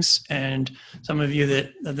things. And some of you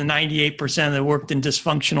the 98% that worked in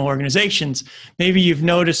dysfunctional organizations, maybe you've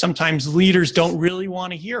noticed sometimes leaders don't really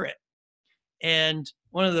want to hear it. And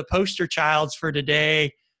one of the poster childs for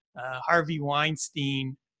today, Harvey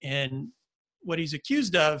Weinstein, and what he's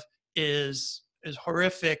accused of is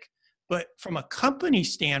horrific. But from a company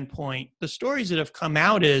standpoint, the stories that have come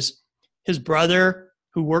out is his brother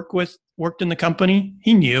who worked in the company,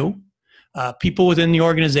 he knew. People within the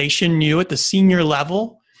organization knew at the senior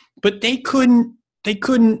level, but they couldn't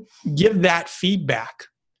give that feedback.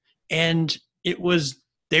 And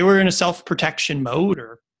they were in a self-protection mode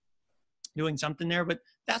or doing something there. But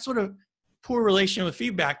that's what a poor relation with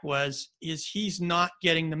feedback is he's not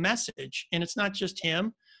getting the message. And it's not just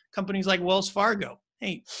him. Companies like Wells Fargo,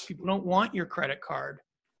 hey, people don't want your credit card.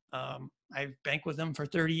 I've banked with them for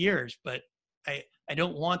 30 years, but I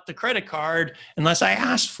don't want the credit card unless I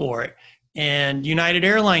ask for it. And United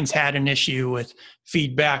Airlines had an issue with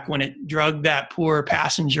feedback when it drugged that poor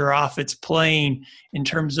passenger off its plane in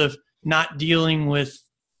terms of not dealing with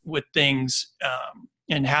things,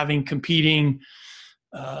 and having competing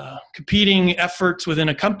efforts within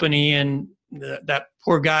a company. And that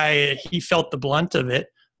poor guy, he felt the blunt of it.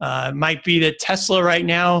 It might be that Tesla right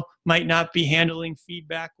now might not be handling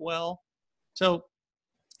feedback well. So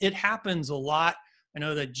it happens a lot. I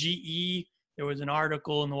know that GE, there was an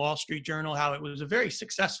article in the Wall Street Journal how it was a very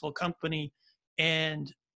successful company,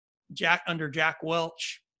 and under Jack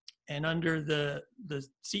Welch and under the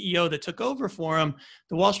CEO that took over for him,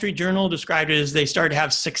 the Wall Street Journal described it as they started to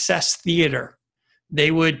have success theater.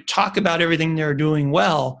 They would talk about everything they were doing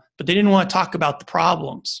well, but they didn't want to talk about the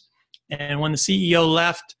problems. And when the CEO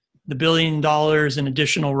left, the $1 billion in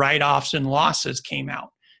additional write-offs and losses came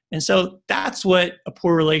out. And so that's what a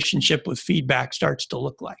poor relationship with feedback starts to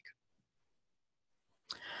look like.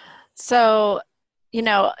 So,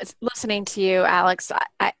 listening to you, Alex,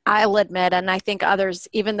 I'll admit, and I think others,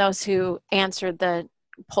 even those who answered the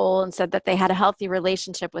poll and said that they had a healthy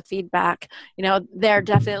relationship with feedback, there are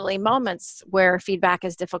definitely moments where feedback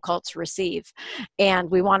is difficult to receive and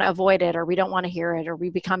we want to avoid it, or we don't want to hear it, or we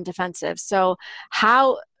become defensive. So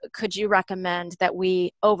how could you recommend that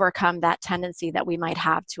we overcome that tendency that we might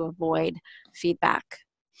have to avoid feedback?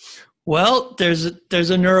 Well, there's a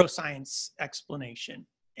neuroscience explanation,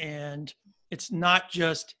 and it's not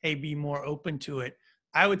just, hey, be more open to it.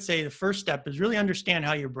 I would say the first step is really understand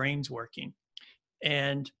how your brain's working,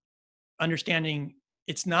 and understanding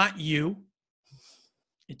it's not you,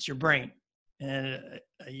 it's your brain. And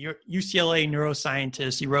a UCLA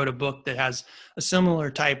neuroscientist, he wrote a book that has a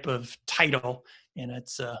similar type of title, and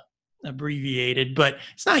it's abbreviated, but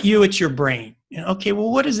it's not you, it's your brain. Okay,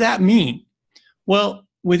 well, what does that mean? Well,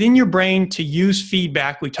 within your brain, to use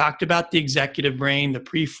feedback, we talked about the executive brain, the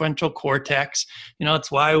prefrontal cortex.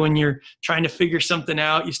 It's why when you're trying to figure something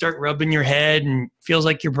out, you start rubbing your head and it feels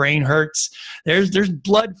like your brain hurts. There's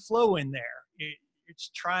blood flow in there.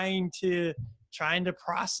 It's trying to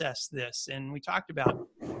process this. And we talked about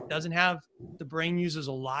the brain uses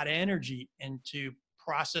a lot of energy, and to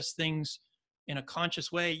process things in a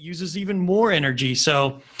conscious way uses even more energy.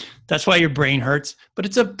 So that's why your brain hurts. But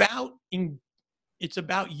it's about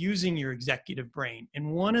using your executive brain.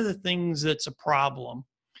 And one of the things that's a problem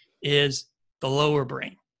is the lower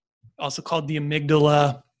brain, also called the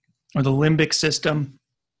amygdala or the limbic system.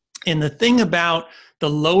 And the thing about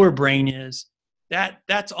the lower brain is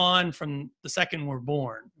that's on from the second we're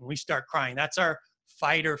born. When we start crying, that's our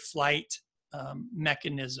fight or flight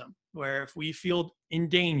mechanism, where if we feel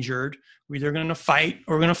endangered, we're either going to fight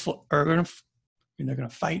or we're going to fight or we're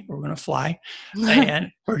going to fly,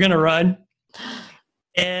 and we're going to run.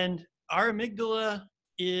 And our amygdala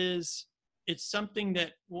it's something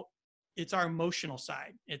that it's our emotional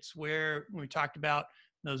side. It's where we talked about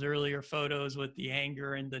those earlier photos with the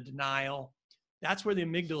anger and the denial. That's where the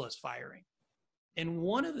amygdala is firing. And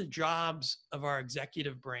one of the jobs of our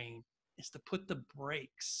executive brain is to put the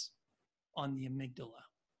brakes on the amygdala.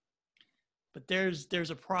 But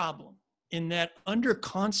there's a problem in that under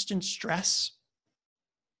constant stress,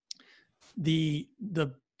 the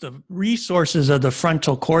resources of the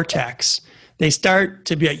frontal cortex, they start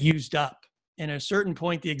to get used up. And at a certain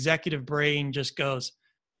point, the executive brain just goes,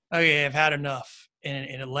 okay, I've had enough. And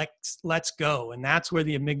it lets go. And that's where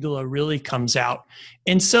the amygdala really comes out.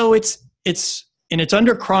 And so it's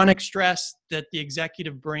under chronic stress that the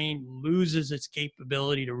executive brain loses its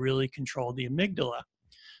capability to really control the amygdala.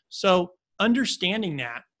 So understanding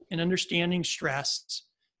that and understanding stress,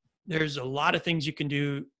 there's a lot of things you can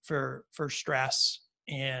do for stress.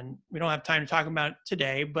 And we don't have time to talk about it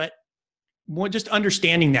today, but more just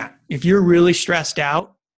understanding that. If you're really stressed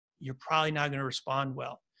out, you're probably not going to respond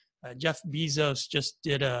well. Jeff Bezos just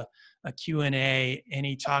did a Q&A, and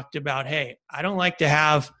he talked about, hey, I don't like to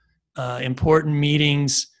have important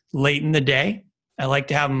meetings late in the day. I like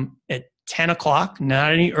to have them at 10 o'clock,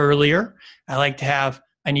 not any earlier. I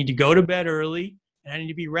need to go to bed early, and I need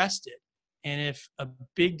to be rested. And if a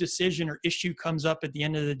big decision or issue comes up at the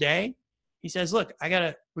end of the day, he says, look, we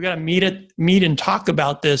gotta meet and talk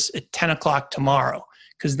about this at 10 o'clock tomorrow,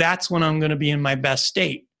 because that's when I'm going to be in my best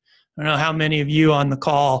state. I don't know how many of you on the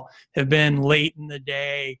call have been late in the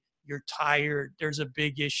day, you're tired, there's a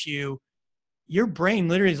big issue. Your brain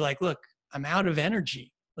literally is like, look, I'm out of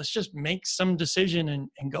energy. Let's just make some decision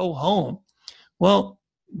and go home. Well,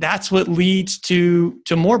 that's what leads to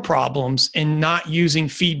more problems and not using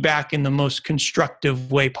feedback in the most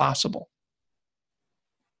constructive way possible.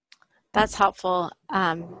 That's helpful.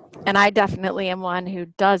 And I definitely am one who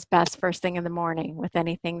does best first thing in the morning with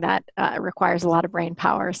anything that requires a lot of brain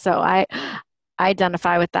power. So I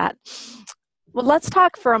identify with that. Well, let's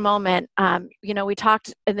talk for a moment. We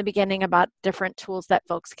talked in the beginning about different tools that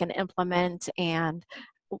folks can implement and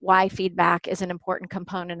why feedback is an important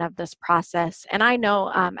component of this process. And I know,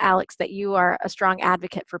 Alex, that you are a strong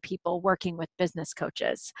advocate for people working with business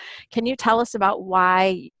coaches. Can you tell us about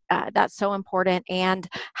why that's so important and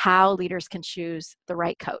how leaders can choose the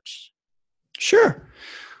right coach? Sure.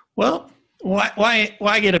 Well,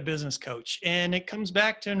 why get a business coach? And it comes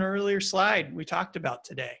back to an earlier slide we talked about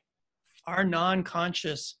today. Our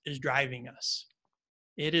non-conscious is driving us.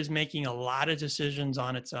 It is making a lot of decisions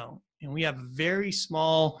on its own. And we have a very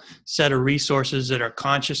small set of resources that are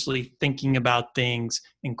consciously thinking about things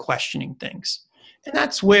and questioning things. And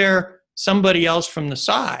that's where somebody else from the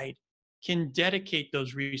side can dedicate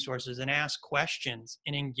those resources and ask questions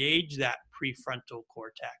and engage that prefrontal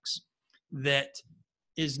cortex that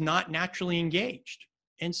is not naturally engaged.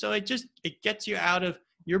 And so it gets you out of,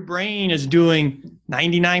 your brain is doing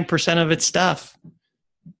 99% of its stuff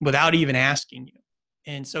without even asking you.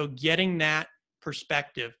 And so getting that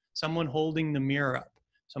perspective, someone holding the mirror up,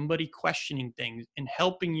 somebody questioning things and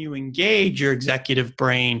helping you engage your executive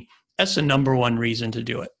brain, that's the number one reason to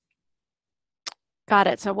do it. Got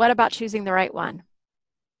it. So what about choosing the right one?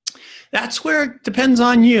 That's where it depends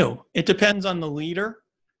on you. It depends on the leader.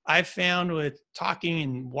 I've found with talking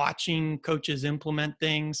and watching coaches implement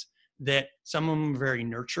things that some of them are very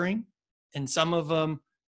nurturing and some of them,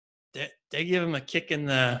 they give them a kick in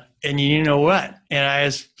the, and you know what? And I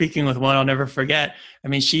was speaking with one I'll never forget. I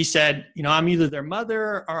mean, she said, I'm either their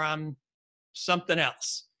mother or I'm something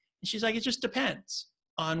else. And she's like, it just depends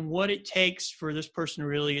on what it takes for this person to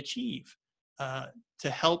really achieve, to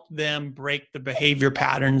help them break the behavior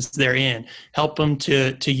patterns they're in, help them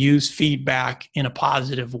to use feedback in a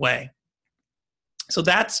positive way. So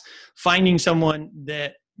that's finding someone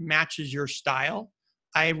that matches your style.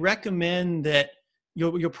 I recommend that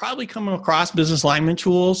you'll probably come across business alignment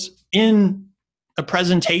tools in a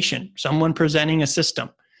presentation, someone presenting a system.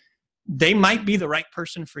 They might be the right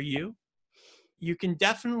person for you. You can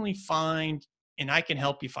definitely find, and I can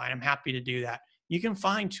help you find, I'm happy to do that. You can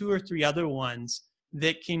find 2 or 3 other ones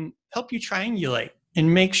that can help you triangulate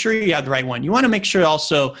and make sure you have the right one. You want to make sure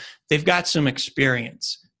also they've got some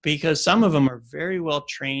experience, because some of them are very well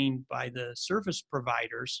trained by the service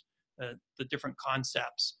providers, the different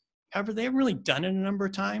concepts. However, they haven't really done it a number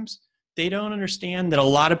of times. They don't understand that a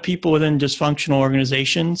lot of people within dysfunctional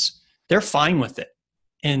organizations, they're fine with it.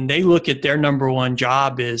 And they look at their number one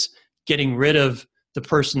job is getting rid of the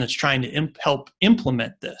person that's trying to help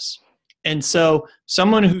implement this. And so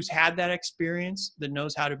someone who's had that experience, that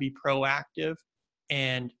knows how to be proactive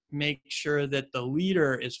and make sure that the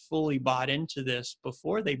leader is fully bought into this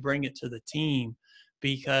before they bring it to the team,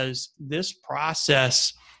 because this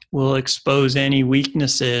process will expose any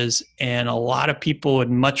weaknesses, and a lot of people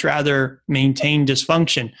would much rather maintain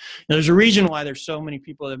dysfunction. Now, there's a reason why there's so many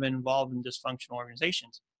people that have been involved in dysfunctional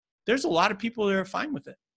organizations. There's a lot of people that are fine with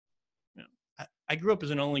it. I grew up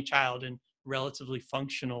as an only child in a relatively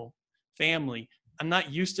functional family. I'm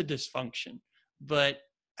not used to dysfunction, but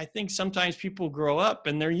I think sometimes people grow up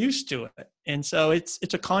and they're used to it. And so it's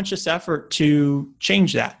a conscious effort to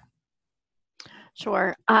change that.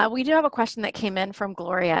 Sure. We do have a question that came in from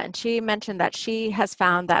Gloria, and she mentioned that she has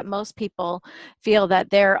found that most people feel that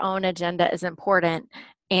their own agenda is important,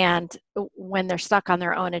 and when they're stuck on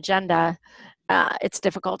their own agenda, it's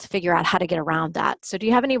difficult to figure out how to get around that. So do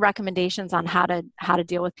you have any recommendations on how to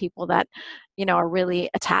deal with people that, are really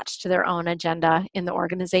attached to their own agenda in the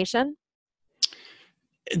organization?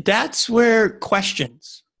 That's where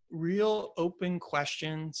questions, real open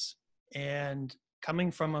questions, and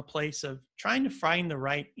coming from a place of trying to find the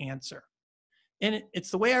right answer. And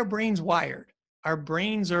it's the way our brain's wired. Our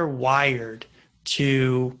brains are wired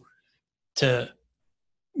to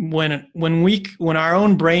when our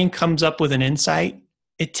own brain comes up with an insight,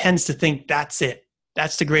 it tends to think that's it.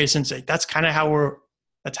 That's the greatest insight. That's kind of how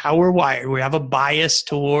we're wired. We have a bias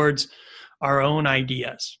towards our own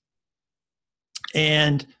ideas.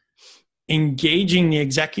 And engaging the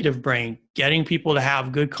executive brain, getting people to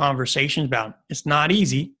have good conversations about it, it's not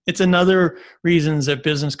easy. It's another reasons that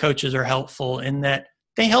business coaches are helpful, in that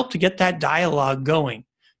they help to get that dialogue going.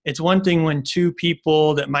 It's one thing when 2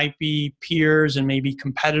 people that might be peers and maybe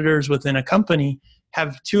competitors within a company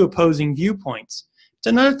have 2 opposing viewpoints. It's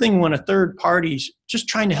another thing when a third party's just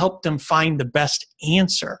trying to help them find the best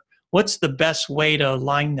answer. What's the best way to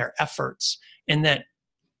align their efforts? And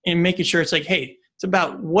making sure it's like, hey, it's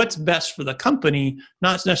about what's best for the company,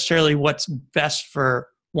 not necessarily what's best for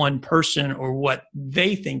one person or what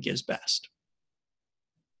they think is best.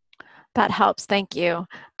 That helps. Thank you.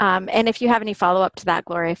 And if you have any follow-up to that,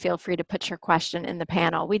 Gloria, feel free to put your question in the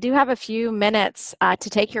panel. We do have a few minutes to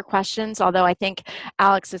take your questions, although I think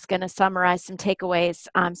Alex is going to summarize some takeaways.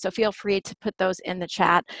 So feel free to put those in the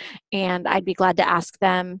chat, and I'd be glad to ask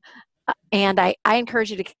them. And I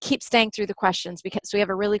encourage you to keep staying through the questions because we have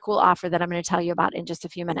a really cool offer that I'm going to tell you about in just a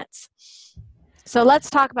few minutes. So let's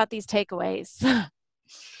talk about these takeaways.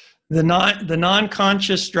 The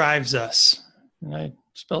non-conscious drives us. Did I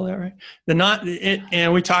spell that right?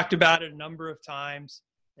 And we talked about it a number of times.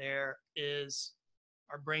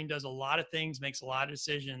 Our brain does a lot of things, makes a lot of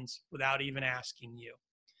decisions without even asking you.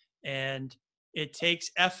 And it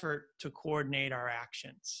takes effort to coordinate our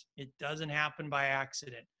actions. It doesn't happen by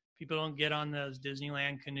accident. People don't get on those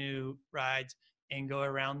Disneyland canoe rides and go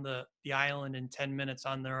around the island in 10 minutes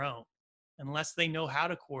on their own unless they know how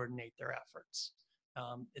to coordinate their efforts.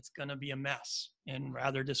 It's going to be a mess and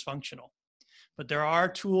rather dysfunctional. But there are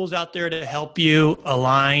tools out there to help you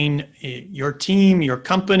align your team, your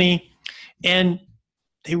company, and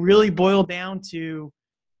they really boil down to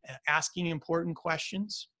asking important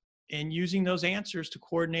questions and using those answers to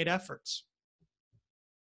coordinate efforts.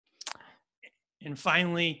 And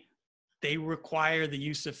finally, they require the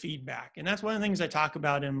use of feedback. And that's one of the things I talk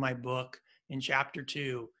about in my book in chapter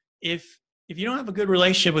 2. If you don't have a good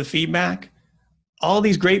relationship with feedback, all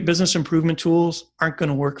these great business improvement tools aren't going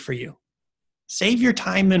to work for you. Save your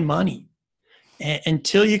time and money.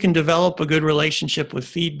 Until you can develop a good relationship with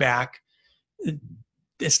feedback,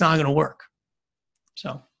 it's not going to work.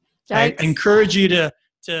 So I encourage you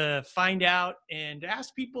to find out and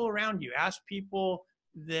ask people around you. Ask people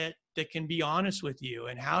that can be honest with you.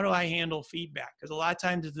 And how do I handle feedback? Because a lot of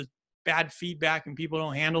times it's bad feedback and people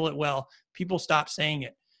don't handle it well. People stop saying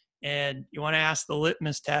it. And you want to ask the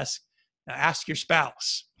litmus test. Ask your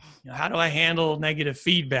spouse, how do I handle negative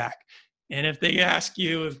feedback? And if they ask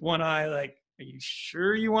you with one eye, like, are you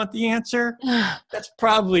sure you want the answer? That's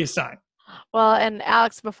probably a sign. Well, and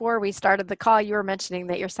Alex, before we started the call, you were mentioning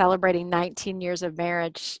that you're celebrating 19 years of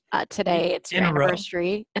marriage today. It's your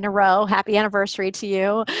anniversary in a row. Happy anniversary to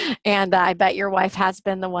you. And I bet your wife has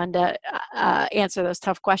been the one to answer those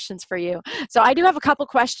tough questions for you. So I do have a couple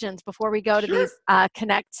questions before we go to these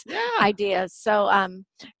connect ideas. So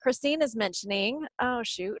Christine is mentioning, oh,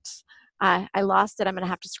 shoot. I lost it. I'm going to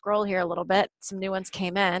have to scroll here a little bit. Some new ones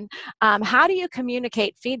came in. How do you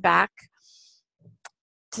communicate feedback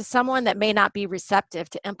to someone that may not be receptive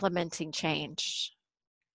to implementing change?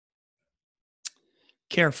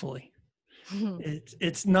 Carefully.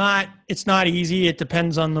 It's not easy. It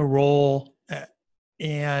depends on the role.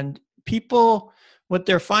 And people, what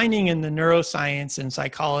they're finding in the neuroscience and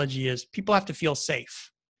psychology is people have to feel safe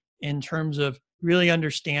in terms of really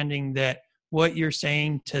understanding that what you're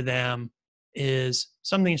saying to them is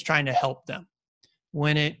something that's trying to help them.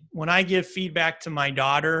 When I give feedback to my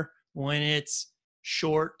daughter, when it's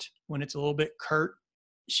short, when it's a little bit curt,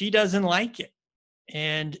 she doesn't like it.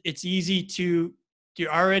 And it's easy to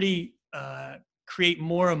already create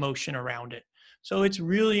more emotion around it. So it's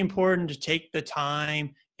really important to take the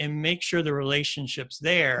time and make sure the relationship's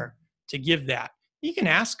there to give that. You can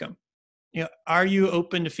ask them, are you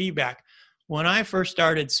open to feedback? When I first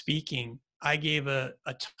started speaking, I gave a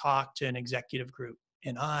talk to an executive group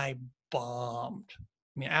and I bombed.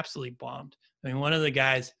 I mean, absolutely bombed. I mean, one of the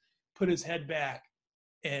guys put his head back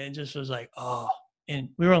and just was like, oh, and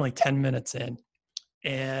we were only 10 minutes in.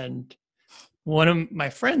 And one of my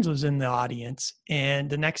friends was in the audience. And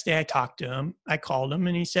the next day I talked to him, I called him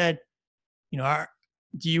and he said,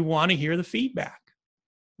 do you want to hear the feedback?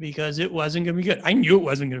 Because it wasn't going to be good. I knew it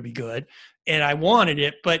wasn't going to be good and I wanted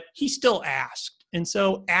it, but he still asked. And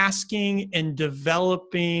so asking and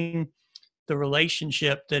developing the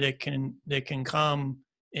relationship that can come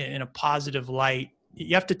in a positive light,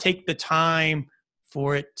 you have to take the time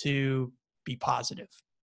for it to be positive.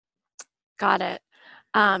 Got it.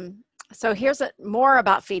 So here's more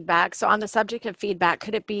about feedback. So on the subject of feedback,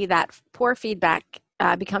 could it be that poor feedback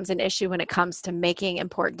becomes an issue when it comes to making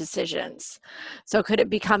important decisions? So could it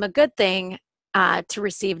become a good thing to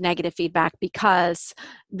receive negative feedback because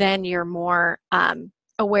then you're more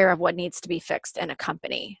aware of what needs to be fixed in a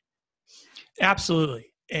company?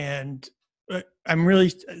 Absolutely. And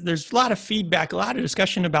there's a lot of feedback, a lot of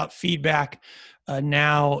discussion about feedback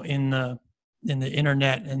now in the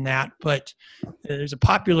internet and that, but there's a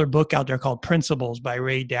popular book out there called Principles by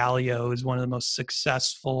Ray Dalio, who's one of the most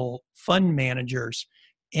successful fund managers.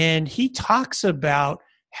 And he talks about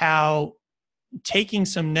how taking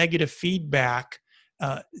some negative feedback,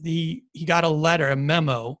 he got a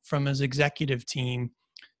memo from his executive team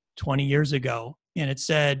 20 years ago. and it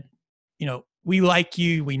said, we like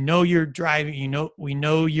you. We know you're driving. We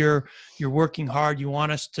know you're working hard. You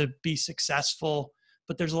want us to be successful.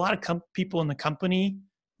 But there's a lot of people in the company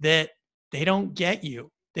that they don't get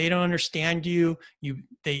you. They don't understand you.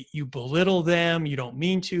 You belittle them. You don't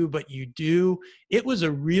mean to, but you do. It was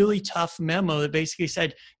a really tough memo that basically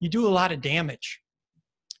said you do a lot of damage.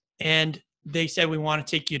 And they said, we want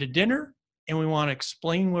to take you to dinner and we want to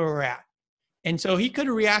explain where we're at. And so he could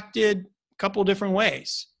have reacted a couple different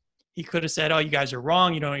ways. He could have said, oh, you guys are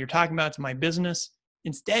wrong. You don't know what you're talking about. It's my business.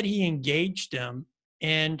 Instead, he engaged them.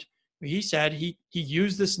 And he said he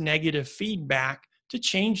used this negative feedback to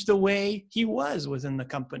change the way he was within the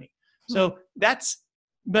company. So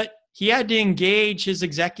but he had to engage his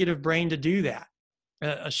executive brain to do that.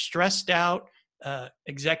 A stressed out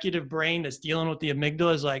executive brain that's dealing with the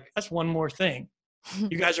amygdala is like, that's one more thing.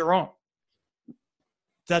 You guys are wrong.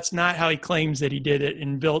 That's not how he claims that he did it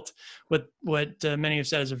and built what many have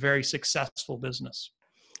said is a very successful business.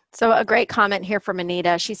 So a great comment here from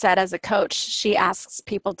Anita. She said, as a coach, she asks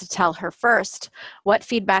people to tell her first what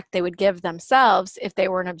feedback they would give themselves if they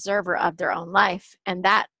were an observer of their own life. And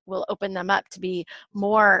that will open them up to be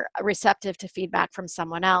more receptive to feedback from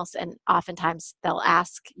someone else. And oftentimes they'll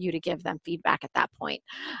ask you to give them feedback at that point.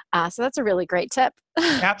 So that's a really great tip.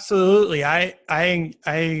 Absolutely. I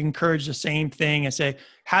encourage the same thing. I say,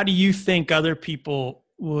 how do you think other people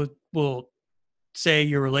will say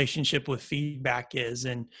your relationship with feedback is?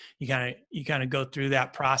 And you kind of go through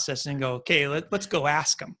that process and go, okay, let's go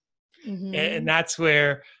ask them. Mm-hmm. And that's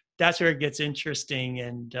where it gets interesting.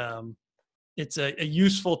 And it's a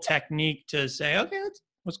useful technique to say, okay,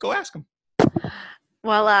 let's go ask them.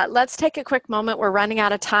 Well, let's take a quick moment. We're running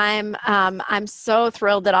out of time. I'm so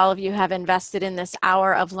thrilled that all of you have invested in this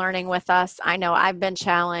hour of learning with us. I know I've been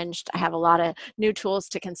challenged. I have a lot of new tools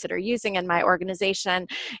to consider using in my organization.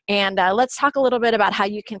 And let's talk a little bit about how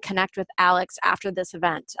you can connect with Alex after this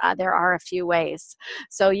event. There are a few ways.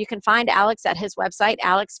 So you can find Alex at his website,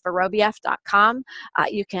 alexvorobieff.com.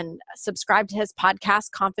 You can subscribe to his podcast,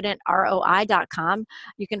 confidentroi.com.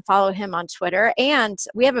 You can follow him on Twitter. And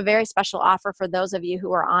we have a very special offer for those of you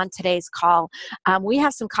who are on today's call. We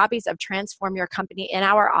have some copies of Transform Your Company in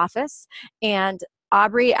our office, and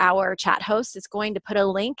Aubrey, our chat host, is going to put a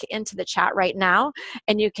link into the chat right now,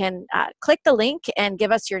 and you can click the link and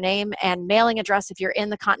give us your name and mailing address. If you're in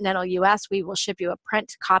the continental U.S., we will ship you a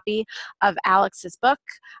print copy of Alex's book.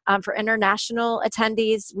 For international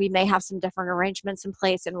attendees, we may have some different arrangements in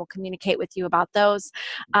place, and we'll communicate with you about those.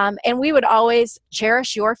 And we would always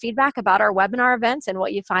cherish your feedback about our webinar events and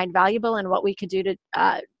what you find valuable and what we could do to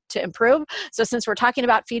improve. So since we're talking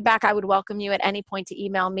about feedback, I would welcome you at any point to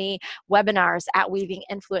email me,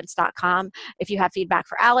 webinars@weavinginfluence.com. If you have feedback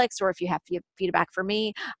for Alex or if you have feedback for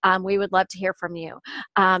me, we would love to hear from you.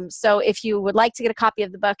 So if you would like to get a copy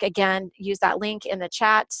of the book, again, use that link in the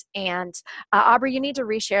chat. And Aubrey, you need to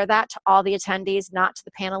reshare that to all the attendees, not to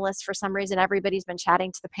the panelists. For some reason, everybody's been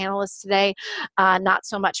chatting to the panelists today, not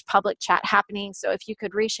so much public chat happening. So if you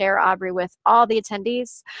could reshare, Aubrey, with all the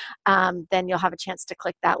attendees, then you'll have a chance to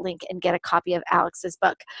click that link and get a copy of Alex's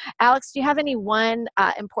book. Alex, do you have any one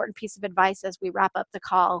important piece of advice as we wrap up the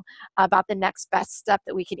call about the next best step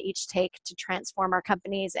that we could each take to transform our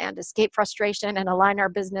companies and escape frustration and align our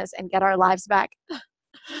business and get our lives back?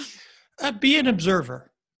 Be an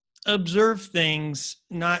observer. Observe things.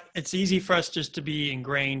 It's easy for us just to be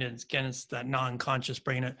ingrained, and again, it's that non-conscious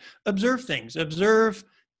brain. Observe things. Observe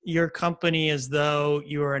your company as though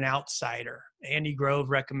you are an outsider. Andy Grove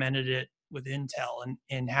recommended it with Intel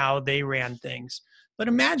and how they ran things. But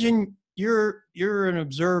imagine you're an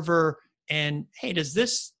observer, and hey, does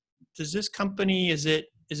this company, is it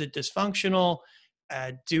dysfunctional?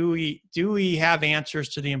 Do we have answers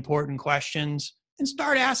to the important questions? And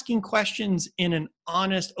start asking questions in an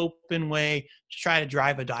honest, open way to try to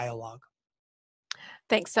drive a dialogue.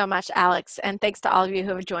 Thanks so much, Alex. And thanks to all of you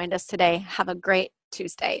who have joined us today. Have a great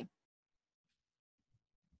Tuesday.